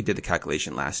 I think we did the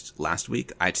calculation last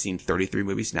week. I'd seen 33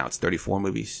 movies. Now it's 34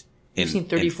 movies. You've seen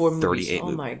 34 movies?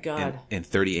 Oh my God. In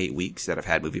 38 weeks that I've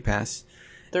had MoviePass.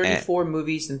 34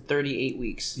 movies in 38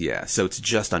 weeks. Yeah, so it's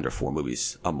just under 4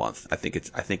 movies a month. I think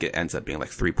it ends up being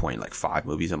like 3.5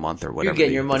 movies a month or whatever. You're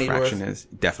getting your money fraction worth. is.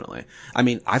 Definitely. I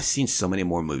mean, I've seen so many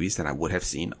more movies than I would have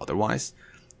seen otherwise.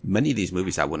 Many of these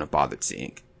movies I wouldn't have bothered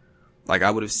seeing. Like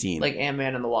I would have seen like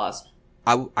Ant-Man and the Wasp.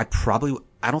 I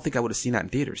don't think I would have seen that in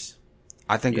theaters.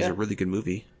 I think it's a really good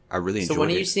movie. I really enjoyed it. So when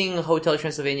are you seeing Hotel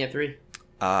Transylvania 3?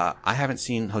 I haven't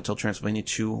seen Hotel Transylvania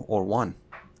 2 or 1.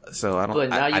 So I don't. But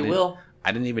now you will.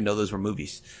 I didn't even know those were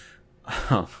movies.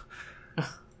 What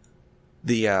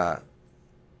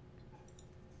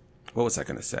was I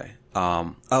going to say?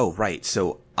 Oh, right.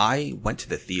 So I went to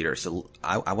the theater. So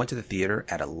I went to the theater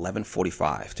at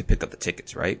 11:45 to pick up the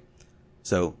tickets, right?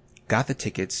 So got the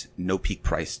tickets, no peak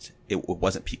priced. It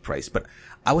wasn't peak priced, but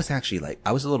I was actually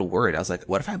I was a little worried. I was like,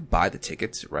 what if I buy the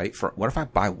tickets, right? What if I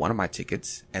buy one of my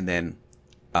tickets and then,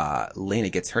 Lena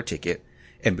gets her ticket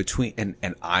and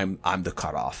I'm the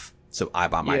cutoff. So I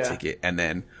buy my ticket and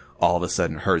then all of a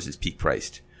sudden hers is peak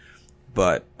priced.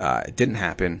 But, it didn't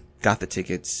happen. Got the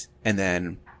tickets and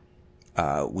then,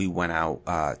 we went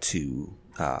out, to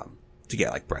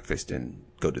get like breakfast and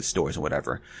go to the stores and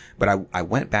whatever. But I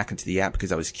went back into the app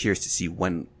because I was curious to see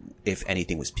if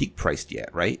anything was peak priced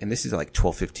yet, right? And this is like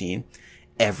 12:15.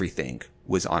 Everything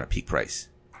was on a peak price.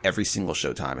 Every single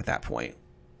showtime at that point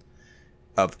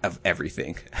of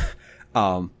everything.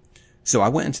 So I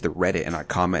went into the Reddit and I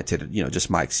commented,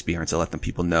 just my experience. I let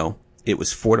people know it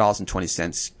was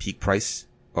 $4.20 peak price,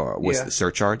 or was the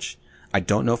surcharge. I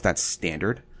don't know if that's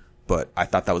standard, but I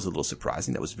thought that was a little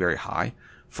surprising. That was very high.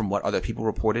 From what other people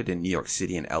reported in New York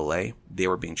City and LA, they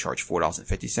were being charged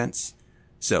 $4.50.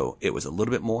 So it was a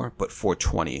little bit more, but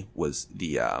 $4.20 was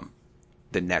the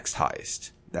next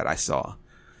highest that I saw.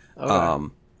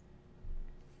 Okay.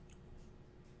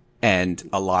 And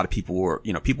a lot of people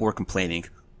were complaining.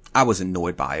 I was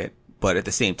annoyed by it, but at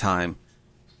the same time,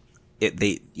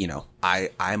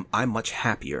 I'm much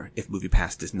happier if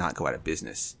MoviePass does not go out of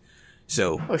business.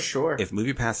 So, sure. If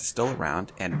MoviePass is still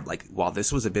around, and while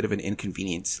this was a bit of an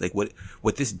inconvenience,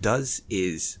 what this does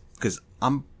is, because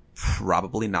I'm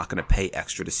probably not going to pay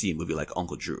extra to see a movie like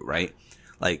Uncle Drew, right?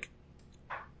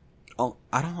 Oh,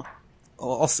 I don't.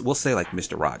 We'll say like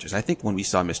Mr. Rogers. I think when we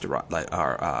saw Mr. Like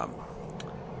our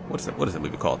what is that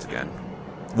movie called again?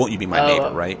 Won't You Be My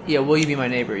Neighbor, right? Yeah, Will You Be My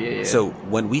Neighbor? Yeah. So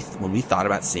when we thought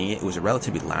about seeing it, it was a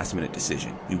relatively last minute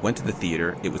decision. We went to the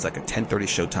theater. It was like a 10:30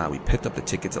 showtime. We picked up the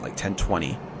tickets at like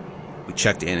 10:20. We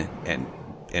checked in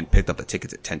and picked up the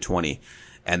tickets at 10:20,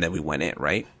 and then we went in.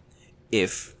 Right?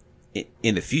 If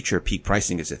in the future peak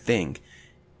pricing is a thing,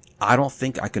 I don't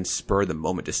think I can spur the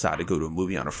moment decide to go to a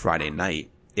movie on a Friday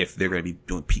night if they're going to be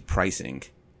doing peak pricing,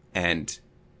 and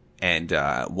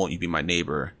Won't You Be My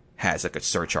Neighbor has like a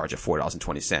surcharge of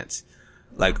 $4.20.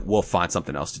 Like, we'll find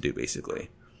something else to do, basically.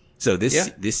 So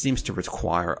this seems to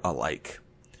require a like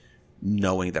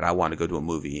knowing that I want to go to a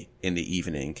movie in the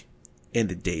evening, in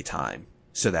the daytime,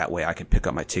 so that way I can pick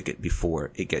up my ticket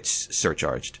before it gets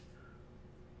surcharged.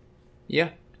 Yeah,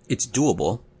 it's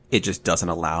doable. It just doesn't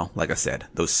allow, like I said,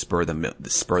 those spur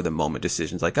the moment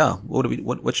decisions. Like, oh,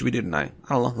 what should we do tonight?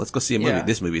 I don't know. Let's go see a movie. Yeah.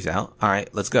 This movie's out. All right,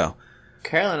 let's go.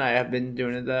 Carol and I have been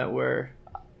doing that where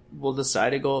we'll decide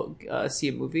to go see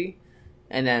a movie,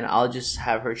 and then I'll just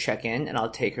have her check in, and I'll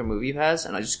take her movie pass,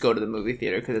 and I'll just go to the movie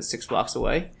theater because it's 6 blocks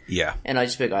away. Yeah. And I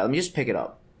just be like, all right, let me just pick it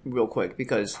up real quick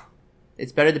because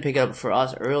it's better to pick it up for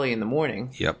us early in the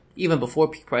morning. Yep. Even before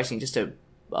peak pricing, just to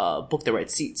book the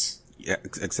right seats. Yeah,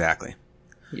 exactly.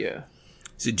 Yeah.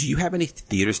 So do you have any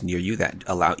theaters near you that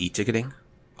allow e-ticketing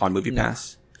on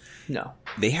MoviePass? No.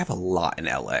 They have a lot in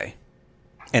LA.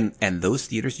 And those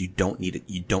theaters, you don't need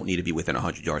to be within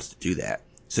 100 yards to do that.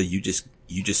 So you just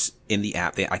in the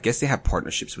app, I guess they have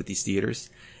partnerships with these theaters,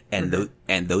 and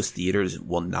those theaters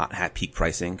will not have peak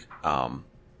pricing,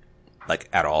 like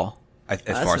at all, as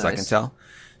far as I can tell.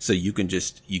 So you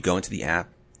go into the app,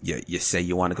 you say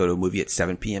you want to go to a movie at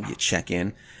 7 p.m., you check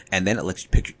in, and then it lets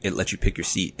you pick your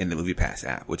seat in the MoviePass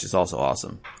app, which is also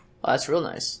awesome. Oh, that's real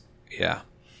nice. Yeah.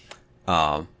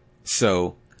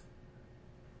 So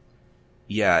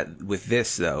yeah, with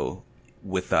this though,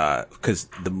 cause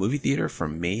the movie theater for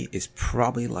me is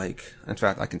probably like, in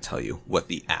fact, I can tell you what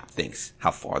the app thinks,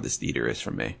 how far this theater is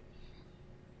from me.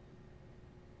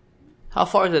 How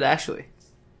far is it actually?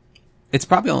 It's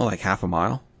probably only like half a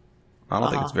mile. I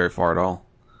don't think it's very far at all.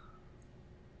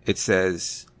 It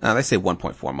says, they say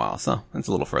 1.4 miles, so that's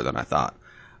a little further than I thought.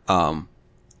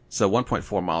 So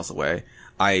 1.4 miles away.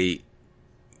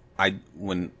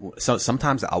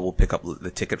 Sometimes I will pick up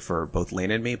the ticket for both Lane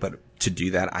and me, but to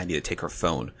do that, I need to take her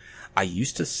phone. I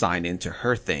used to sign into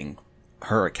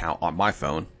her account on my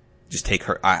phone. Just take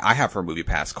her, I have her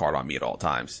MoviePass card on me at all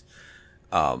times.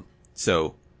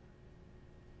 So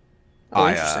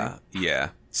I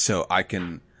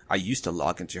used to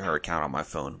log into her account on my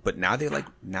phone, but now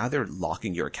they're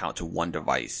locking your account to one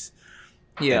device.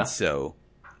 Yeah. And so,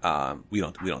 we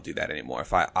don't do that anymore.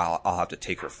 I'll have to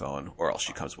take her phone or else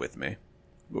she comes with me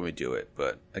when we do it.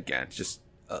 But again, it's just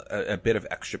a bit of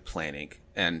extra planning,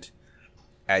 and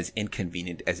as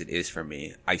inconvenient as it is for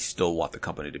me, I still want the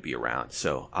company to be around.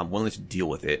 So I'm willing to deal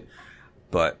with it,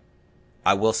 but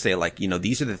I will say, like,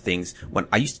 these are the things when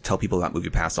I used to tell people about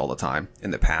MoviePass all the time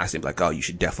in the past. They'd be like, oh, you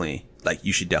should definitely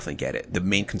get it. The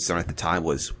main concern at the time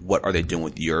was, what are they doing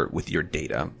with your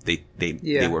data?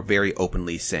 They were very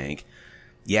openly saying,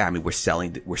 yeah, I mean, we're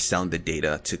selling the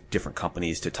data to different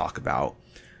companies to talk about,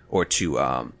 or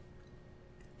to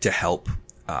help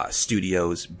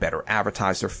studios better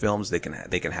advertise their films. They can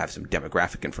have some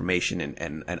demographic information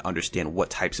and understand what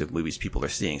types of movies people are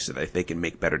seeing, so that they can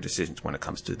make better decisions when it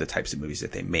comes to the types of movies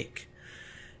that they make.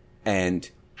 And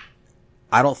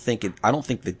I don't think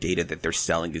the data that they're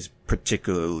selling is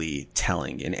particularly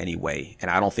telling in any way. And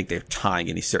I don't think they're tying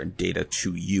any certain data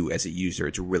to you as a user.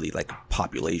 It's really like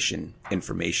population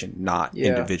information, not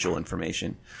individual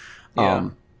information.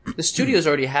 Yeah. The studios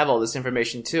already have all this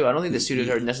information too. I don't think the studios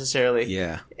are necessarily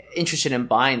interested in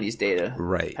buying these data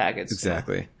packets.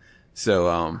 Exactly.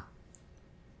 So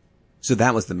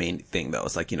that was the main thing though.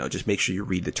 It's like, just make sure you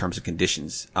read the terms and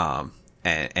conditions,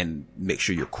 and make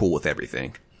sure you're cool with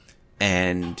everything.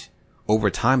 And over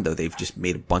time though, they've just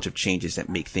made a bunch of changes that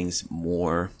make things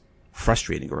more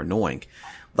frustrating or annoying.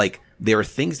 Like, there are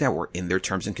things that were in their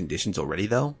terms and conditions already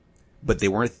though, but they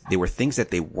were things that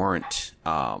they weren't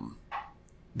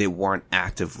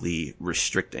actively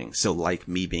restricting. So like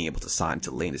me being able to sign to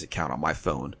Lena's account on my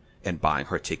phone and buying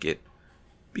her ticket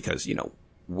because,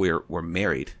 we're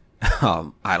married.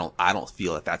 I don't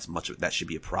feel that should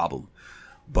be a problem.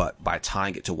 But by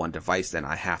tying it to one device, then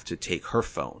I have to take her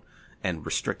phone and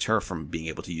restrict her from being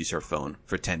able to use her phone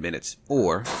for 10 minutes.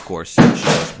 Or, of course, she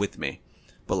goes with me.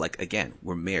 But like, again,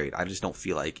 we're married. I just don't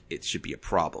feel like it should be a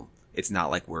problem. It's not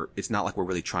like we're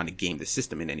really trying to game the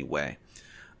system in any way.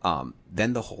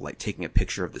 Then the whole like taking a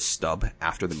picture of the stub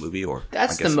after the movie, or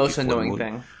that's the most annoying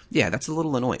thing. Yeah, that's a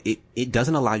little annoying. It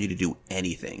doesn't allow you to do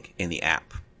anything in the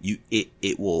app.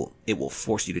 It will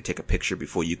force you to take a picture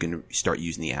before you can start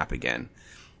using the app again.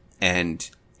 And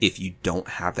if you don't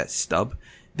have that stub,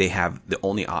 they have the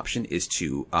only option is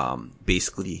to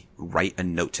basically write a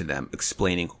note to them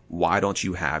explaining why don't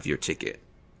you have your ticket,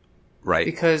 right?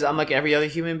 Because I'm like every other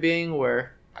human being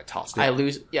where I tossed it.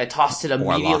 I tossed it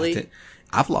immediately. I lost it.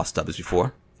 I've lost stubs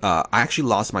before. I actually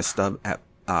lost my stub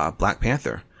at Black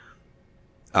Panther.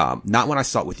 Not when I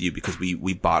saw it with you because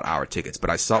we bought our tickets, but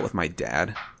I saw it with my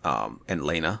dad and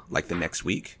Lena like the next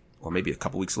week or maybe a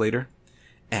couple weeks later.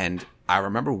 And I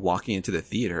remember walking into the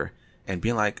theater and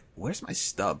being like, where's my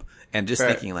stub? And just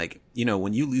thinking like,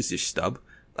 when you lose your stub,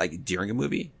 like during a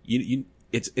movie,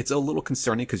 it's a little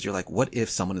concerning because you're like, what if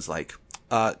someone is like,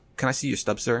 can I see your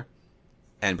stub, sir?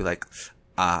 And be like,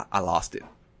 I lost it.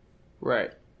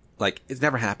 Right. Like it's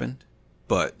never happened,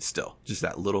 but still just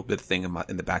that little bit of thing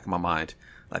in the back of my mind.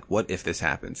 Like, what if this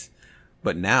happens?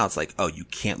 But now it's like, oh, you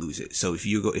can't lose it. So if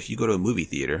you go to a movie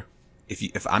theater,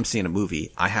 if I'm seeing a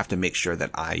movie, I have to make sure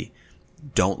that I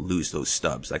don't lose those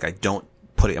stubs. Like I don't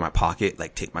put it in my pocket,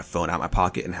 like take my phone out of my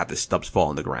pocket and have the stubs fall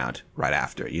on the ground right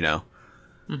after,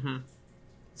 Mm-hmm.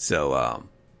 So,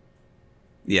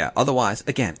 yeah, otherwise,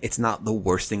 again, it's not the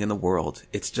worst thing in the world.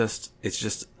 It's just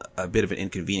a bit of an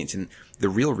inconvenience. And the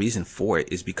real reason for it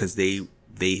is because they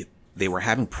were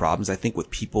having problems, I think, with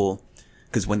people.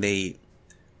 Because when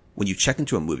you check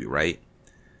into a movie, right?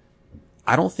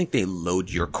 I don't think they load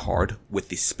your card with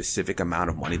the specific amount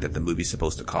of money that the movie's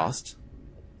supposed to cost.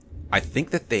 I think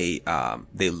that they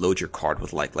load your card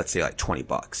with like, let's say like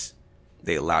 $20.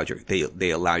 They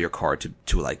allow your card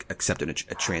to like accept a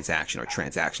transaction or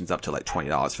transactions up to like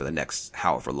 $20 for the next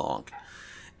however long.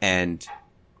 And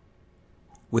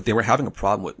what they were having a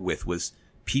problem with was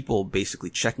people basically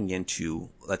checking into,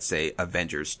 let's say,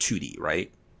 Avengers 2D, right?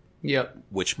 Yep.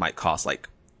 Which might cost like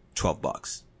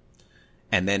 $12.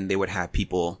 And then they would have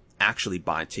people actually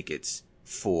buying tickets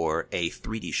for a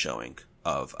 3D showing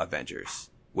of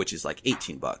Avengers, which is like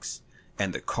 $18.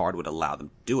 And the card would allow them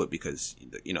to do it because,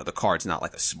 the card's not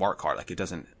like a smart card. Like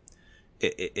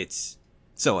it's,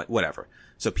 so whatever.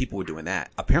 So people were doing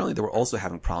that. Apparently they were also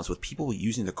having problems with people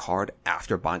using the card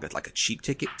after buying like a cheap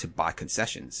ticket to buy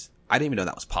concessions. I didn't even know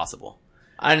that was possible.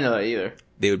 I didn't know that either.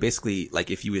 They would basically,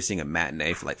 like, if you were seeing a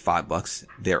matinee for like $5,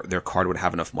 their card would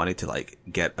have enough money to like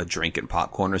get a drink and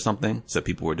popcorn or something. So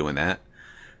people were doing that.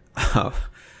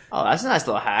 Oh, that's a nice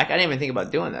little hack. I didn't even think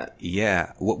about doing that.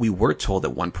 Yeah. What we were told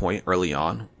at one point early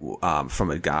on,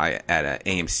 from a guy at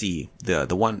AMC,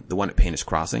 the one at Payne's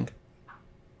Crossing,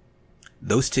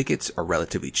 those tickets are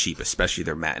relatively cheap, especially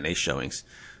their matinee showings.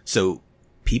 So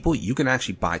people, you can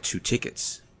actually buy 2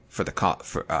 tickets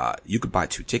you could buy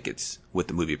 2 tickets with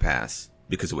the movie pass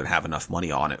because it would have enough money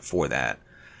on it for that.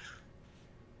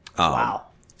 Wow.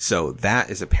 So that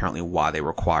is apparently why they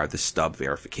require the stub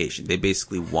verification. They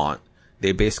basically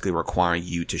require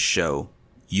you to show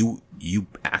you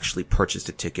actually purchased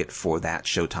a ticket for that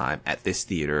showtime at this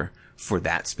theater for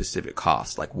that specific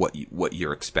cost, like what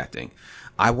you're expecting.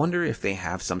 I wonder if they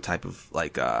have some type of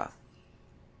like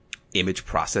image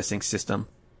processing system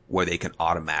where they can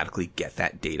automatically get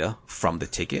that data from the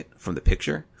ticket, from the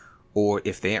picture, or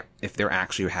if they're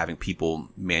actually having people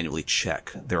manually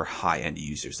check their high-end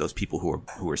users, those people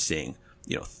who are seeing,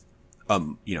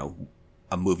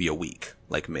 a movie a week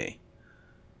like me.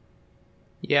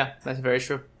 Yeah, that's very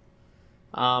true.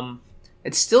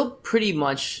 It's still pretty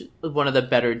much one of the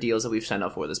better deals that we've signed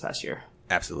up for this past year.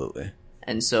 Absolutely.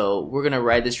 And so we're going to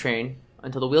ride this train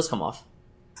until the wheels come off.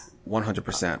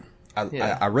 100%.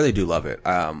 I really do love it.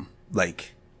 It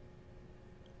makes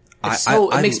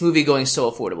movie going so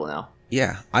affordable now.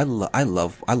 Yeah, I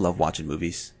love watching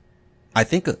movies. I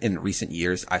think in recent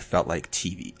years I felt like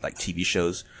TV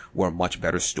shows were a much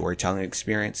better storytelling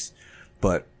experience,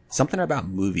 but something about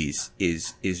movies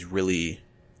is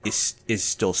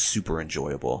still super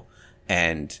enjoyable,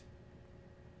 and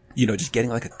just getting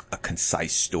like a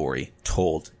concise story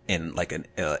told in like an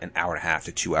hour and a half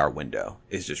to 2 hour window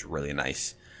is just really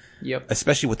nice. Yep.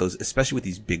 Especially with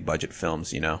these big budget films,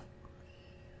 So,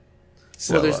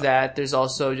 well, there's that. There's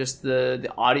also just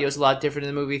the audio's a lot different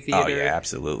in the movie theater. Oh yeah,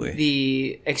 absolutely.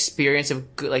 The experience of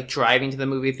like driving to the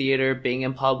movie theater, being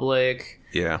in public.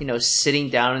 Yeah. Sitting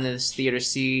down in this theater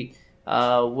seat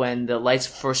when the lights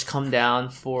first come down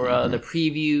for the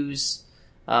previews.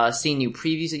 Seeing new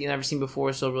previews that you've never seen before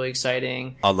is still really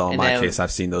exciting. Although in my case,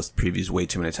 I've seen those previews way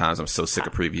too many times. I'm so sick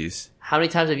of previews. How many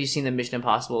times have you seen the Mission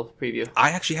Impossible preview?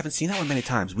 I actually haven't seen that one many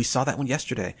times. We saw that one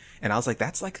yesterday, and I was like,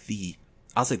 that's like the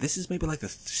I was like, this is maybe like the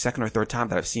second or third time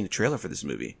that I've seen a trailer for this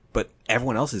movie, but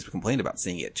everyone else has complained about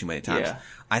seeing it too many times. Yeah.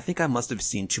 I think I must have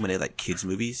seen too many like kids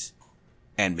movies,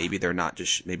 and maybe they're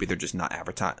just not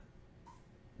advertised.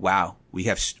 Wow, we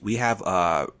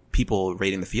have people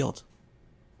raiding the field.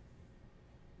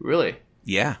 Really?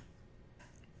 Yeah.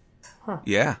 Huh.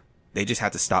 Yeah, they just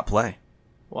had to stop play.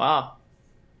 Wow.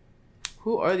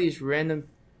 Who are these random?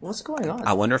 What's going on?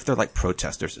 I wonder if they're like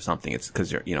protesters or something. It's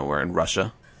because we're in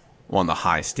Russia. On the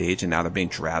high stage, and now they're being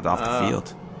dragged off the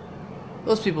field.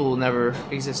 Those people will never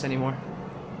exist anymore.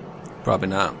 Probably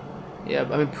not. Yeah,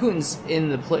 I mean, Putin's in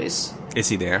the place. Is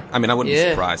he there? I mean, I wouldn't be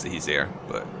surprised that he's there,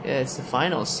 but... Yeah, it's the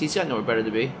finals. He's got nowhere better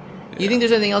to be. Yeah. You think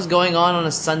there's anything else going on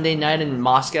a Sunday night in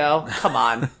Moscow? Come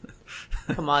on.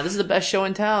 Come on, this is the best show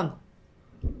in town.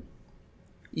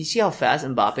 You see how fast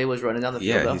Mbappe was running down the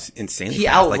field, though? He's insanely He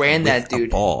fast. outran that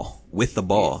dude. With the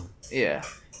ball. Yeah.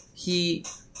 He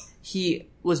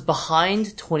was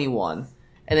behind 21,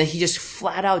 and then he just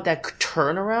flat out that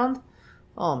turnaround.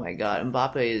 Oh my god,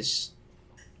 Mbappe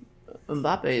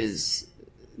is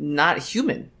not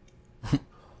human.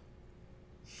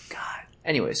 God.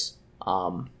 Anyways,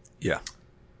 yeah.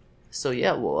 So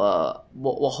yeah, well,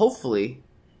 hopefully,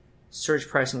 surge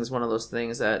pricing is one of those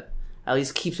things that at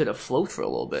least keeps it afloat for a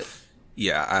little bit.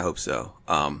 Yeah, I hope so.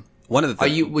 One of the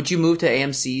things. Would you move to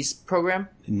AMC's program?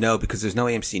 No, because there's no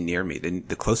AMC near me.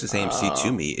 The closest AMC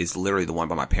to me is literally the one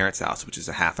by my parents' house, which is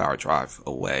a half-hour drive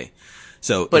away.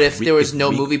 So, but if there was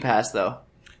no movie pass, though,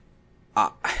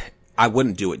 I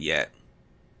wouldn't do it yet.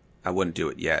 I wouldn't do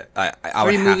it yet. I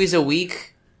 3 movies a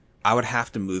week. I would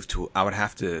have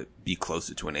to be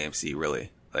closer to an AMC.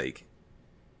 Really, like,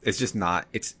 it's just not.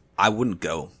 I wouldn't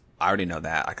go. I already know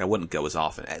that. Like, I wouldn't go as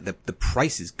often. The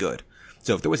price is good.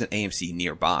 So if there was an AMC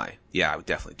nearby, yeah, I would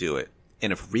definitely do it.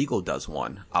 And if Regal does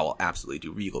one, I will absolutely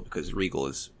do Regal because Regal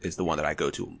is the one that I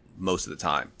go to most of the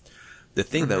time. The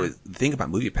thing though is the thing about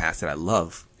MoviePass that I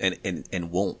love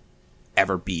and won't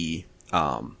ever be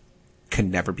can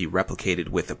never be replicated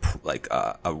with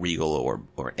a Regal or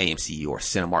an AMC or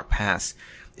Cinemark Pass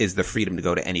is the freedom to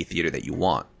go to any theater that you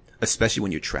want, especially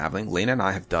when you're traveling. Lena and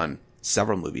I have done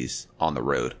several movies on the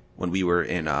road. When we were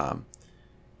in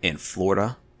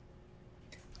Florida.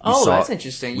 That's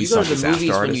interesting. You go to the movies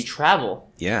when you travel.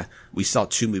 Yeah. We saw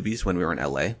 2 movies when we were in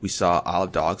LA. We saw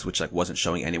Olive Dogs, which wasn't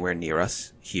showing anywhere near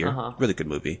us here. Really good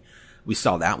movie. We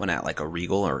saw that one at a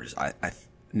Regal or I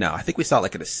think we saw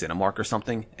it at a Cinemark or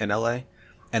something in LA.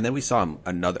 And then we saw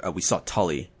we saw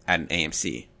Tully at an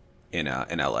AMC in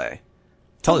LA.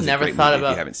 Tully's a great movie if you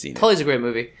haven't seen it. Tully's a great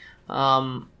movie.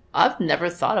 I've never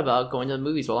thought about going to the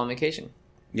movies while on vacation.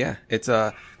 Yeah. It's,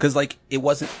 cause it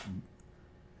wasn't,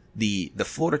 the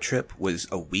Florida trip was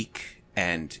a week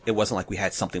and it wasn't like we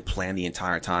had something planned the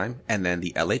entire time. And then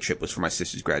the LA trip was for my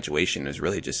sister's graduation. It was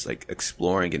really just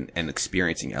exploring and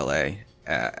experiencing LA,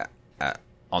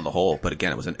 on the whole. But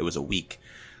again, it was a week.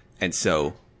 And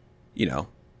so,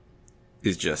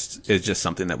 it's just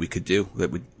something that we could do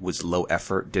that was low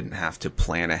effort, didn't have to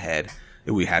plan ahead.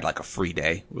 We had a free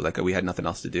day. We had nothing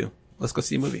else to do. Let's go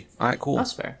see a movie. All right, cool.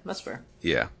 That's fair.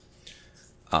 Yeah.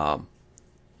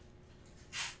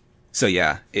 So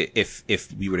yeah,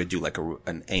 if we were to do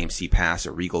an AMC pass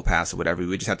or Regal pass or whatever, we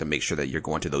would just have to make sure that you're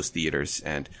going to those theaters.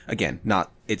 And again,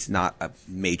 it's not a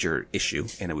major issue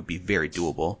and it would be very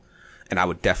doable. And I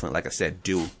would definitely, like I said,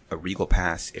 do a Regal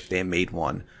pass if they made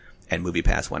one and Movie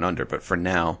Pass went under. But for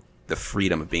now, the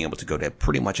freedom of being able to go to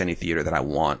pretty much any theater that I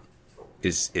want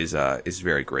is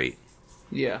very great.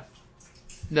 Yeah.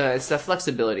 No, it's the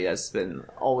flexibility that's been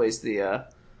always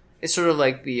it's sort of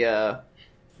like the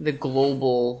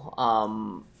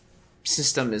global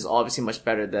system is obviously much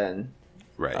better than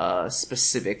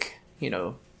specific,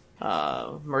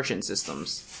 merchant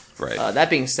systems. Right. That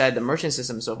being said, the merchant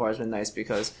system so far has been nice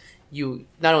because you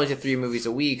not only get 3 movies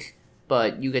a week,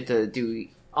 but you get to do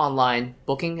online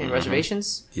booking and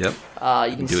reservations. Yep.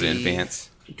 You can do it in advance.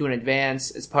 Do in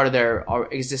advance. It's part of their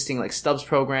existing Stubs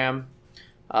program.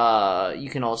 You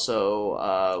can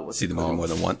also see the movie more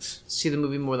than once. See the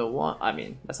movie more than once. I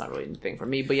mean, that's not really a thing for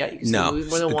me, but yeah, you can see the movie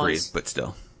more than once. But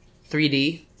still.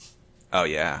 3D. Oh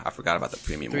yeah, I forgot about the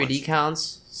premium 3D ones.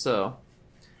 counts. So,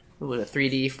 with a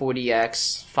 3D,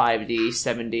 4DX, 5D,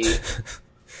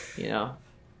 7D.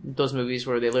 Those movies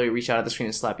where they literally reach out at the screen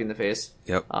and slap you in the face.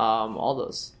 Yep. All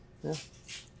those. Yeah.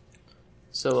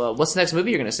 So, what's the next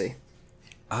movie you're gonna see?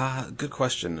 Good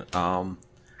question.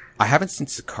 I haven't seen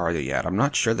Sicario yet. I'm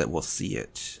not sure that we'll see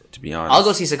it, to be honest. I'll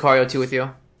go see Sicario 2 with you.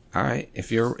 All right.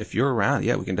 If you're around,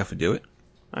 yeah, we can definitely do it.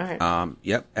 All right.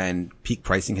 Yep. And peak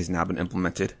pricing has now been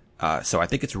implemented. So I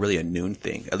think it's really a noon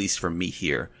thing, at least for me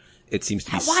here. It seems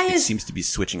to be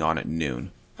switching on at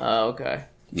noon Oh, okay.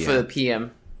 Yeah. For the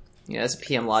PM. Yeah, that's a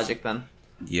PM logic then.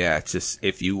 Yeah, it's just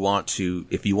if you want to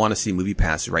see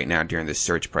MoviePass right now during the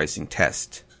surge pricing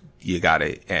test, you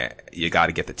gotta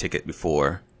get the ticket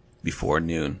before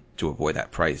noon to avoid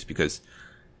that price, because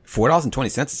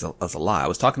 $4.20 is a lot. I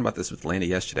was talking about this with Lena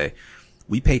yesterday.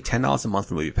 We pay $10 a month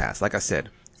for MoviePass. Like I said,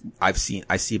 I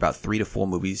see about 3 to 4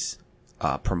 movies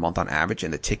per month on average,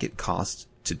 and the ticket cost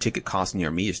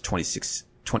near me is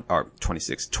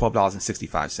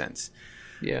 $12.65.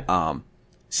 Yeah.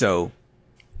 So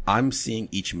I'm seeing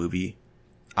each movie.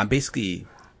 I'm basically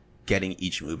getting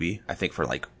each movie, I think, for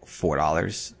like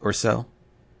 $4 or so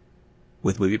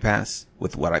with MoviePass,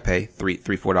 with what I pay,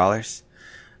 $4.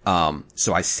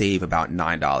 So I save about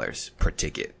 $9 per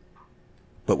ticket.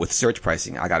 But with surge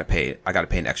pricing, I gotta pay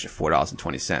an extra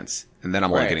 $4.20. And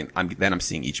then I'm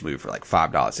seeing each movie for like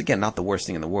 $5. Again, not the worst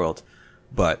thing in the world,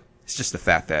 but it's just the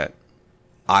fact that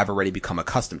I've already become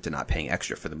accustomed to not paying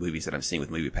extra for the movies that I'm seeing with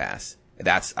MoviePass.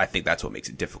 I think that's what makes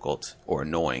it difficult or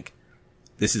annoying.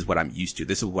 This is what I'm used to.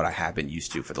 This is what I have been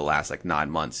used to for the last like 9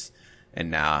 months.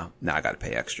 And now I gotta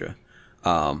pay extra.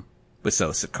 But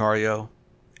so Sicario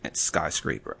and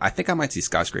Skyscraper. I think I might see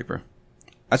Skyscraper.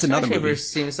 That's another movie. Skyscraper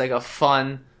seems like a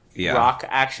fun rock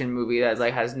action movie that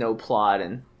like has no plot,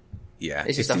 and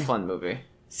it's just a fun movie.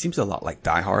 Seems a lot like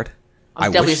Die Hard.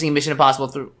 I'm definitely seeing Mission Impossible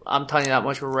through. I'm telling you that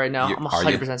much right now. I'm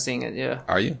 100% seeing it. Yeah.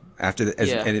 Are you? And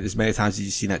as many times as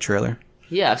you've seen that trailer?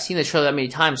 Yeah, I've seen the trailer that many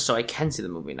times, so I can see the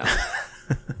movie now.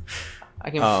 I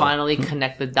can finally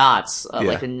connect the dots of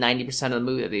like the 90% of the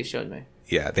movie that they showed me.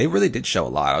 Yeah, they really did show a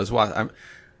lot.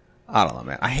 I don't know,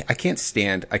 man. I can't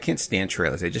stand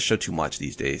trailers. They just show too much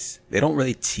these days. They don't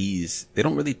really tease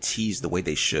the way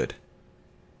they should.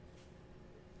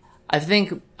 I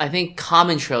think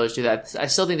common trailers do that. I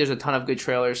still think there's a ton of good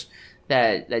trailers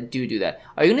that do that.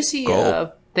 Are you going to see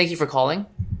Thank You for Calling?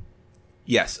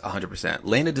 Yes, 100%.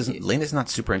 Lena's not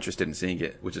super interested in seeing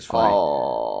it, which is fine.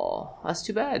 Oh, that's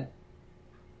too bad.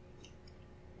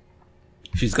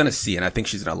 She's going to see it, and I think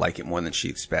she's going to like it more than she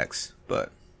expects,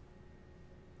 but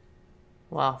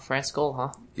wow, France goal,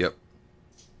 huh? Yep.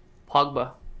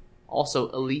 Pogba, also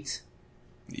elite.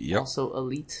 Yep. Also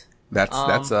elite.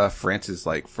 That's France's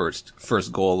like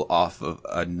first goal off of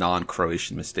a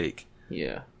non-Croatian mistake.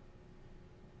 Yeah.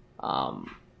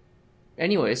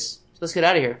 Anyways, let's get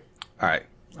out of here. All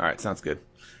right, sounds good.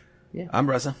 Yeah. I'm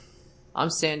Reza. I'm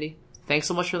Sandy. Thanks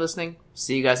so much for listening.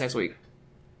 See you guys next week.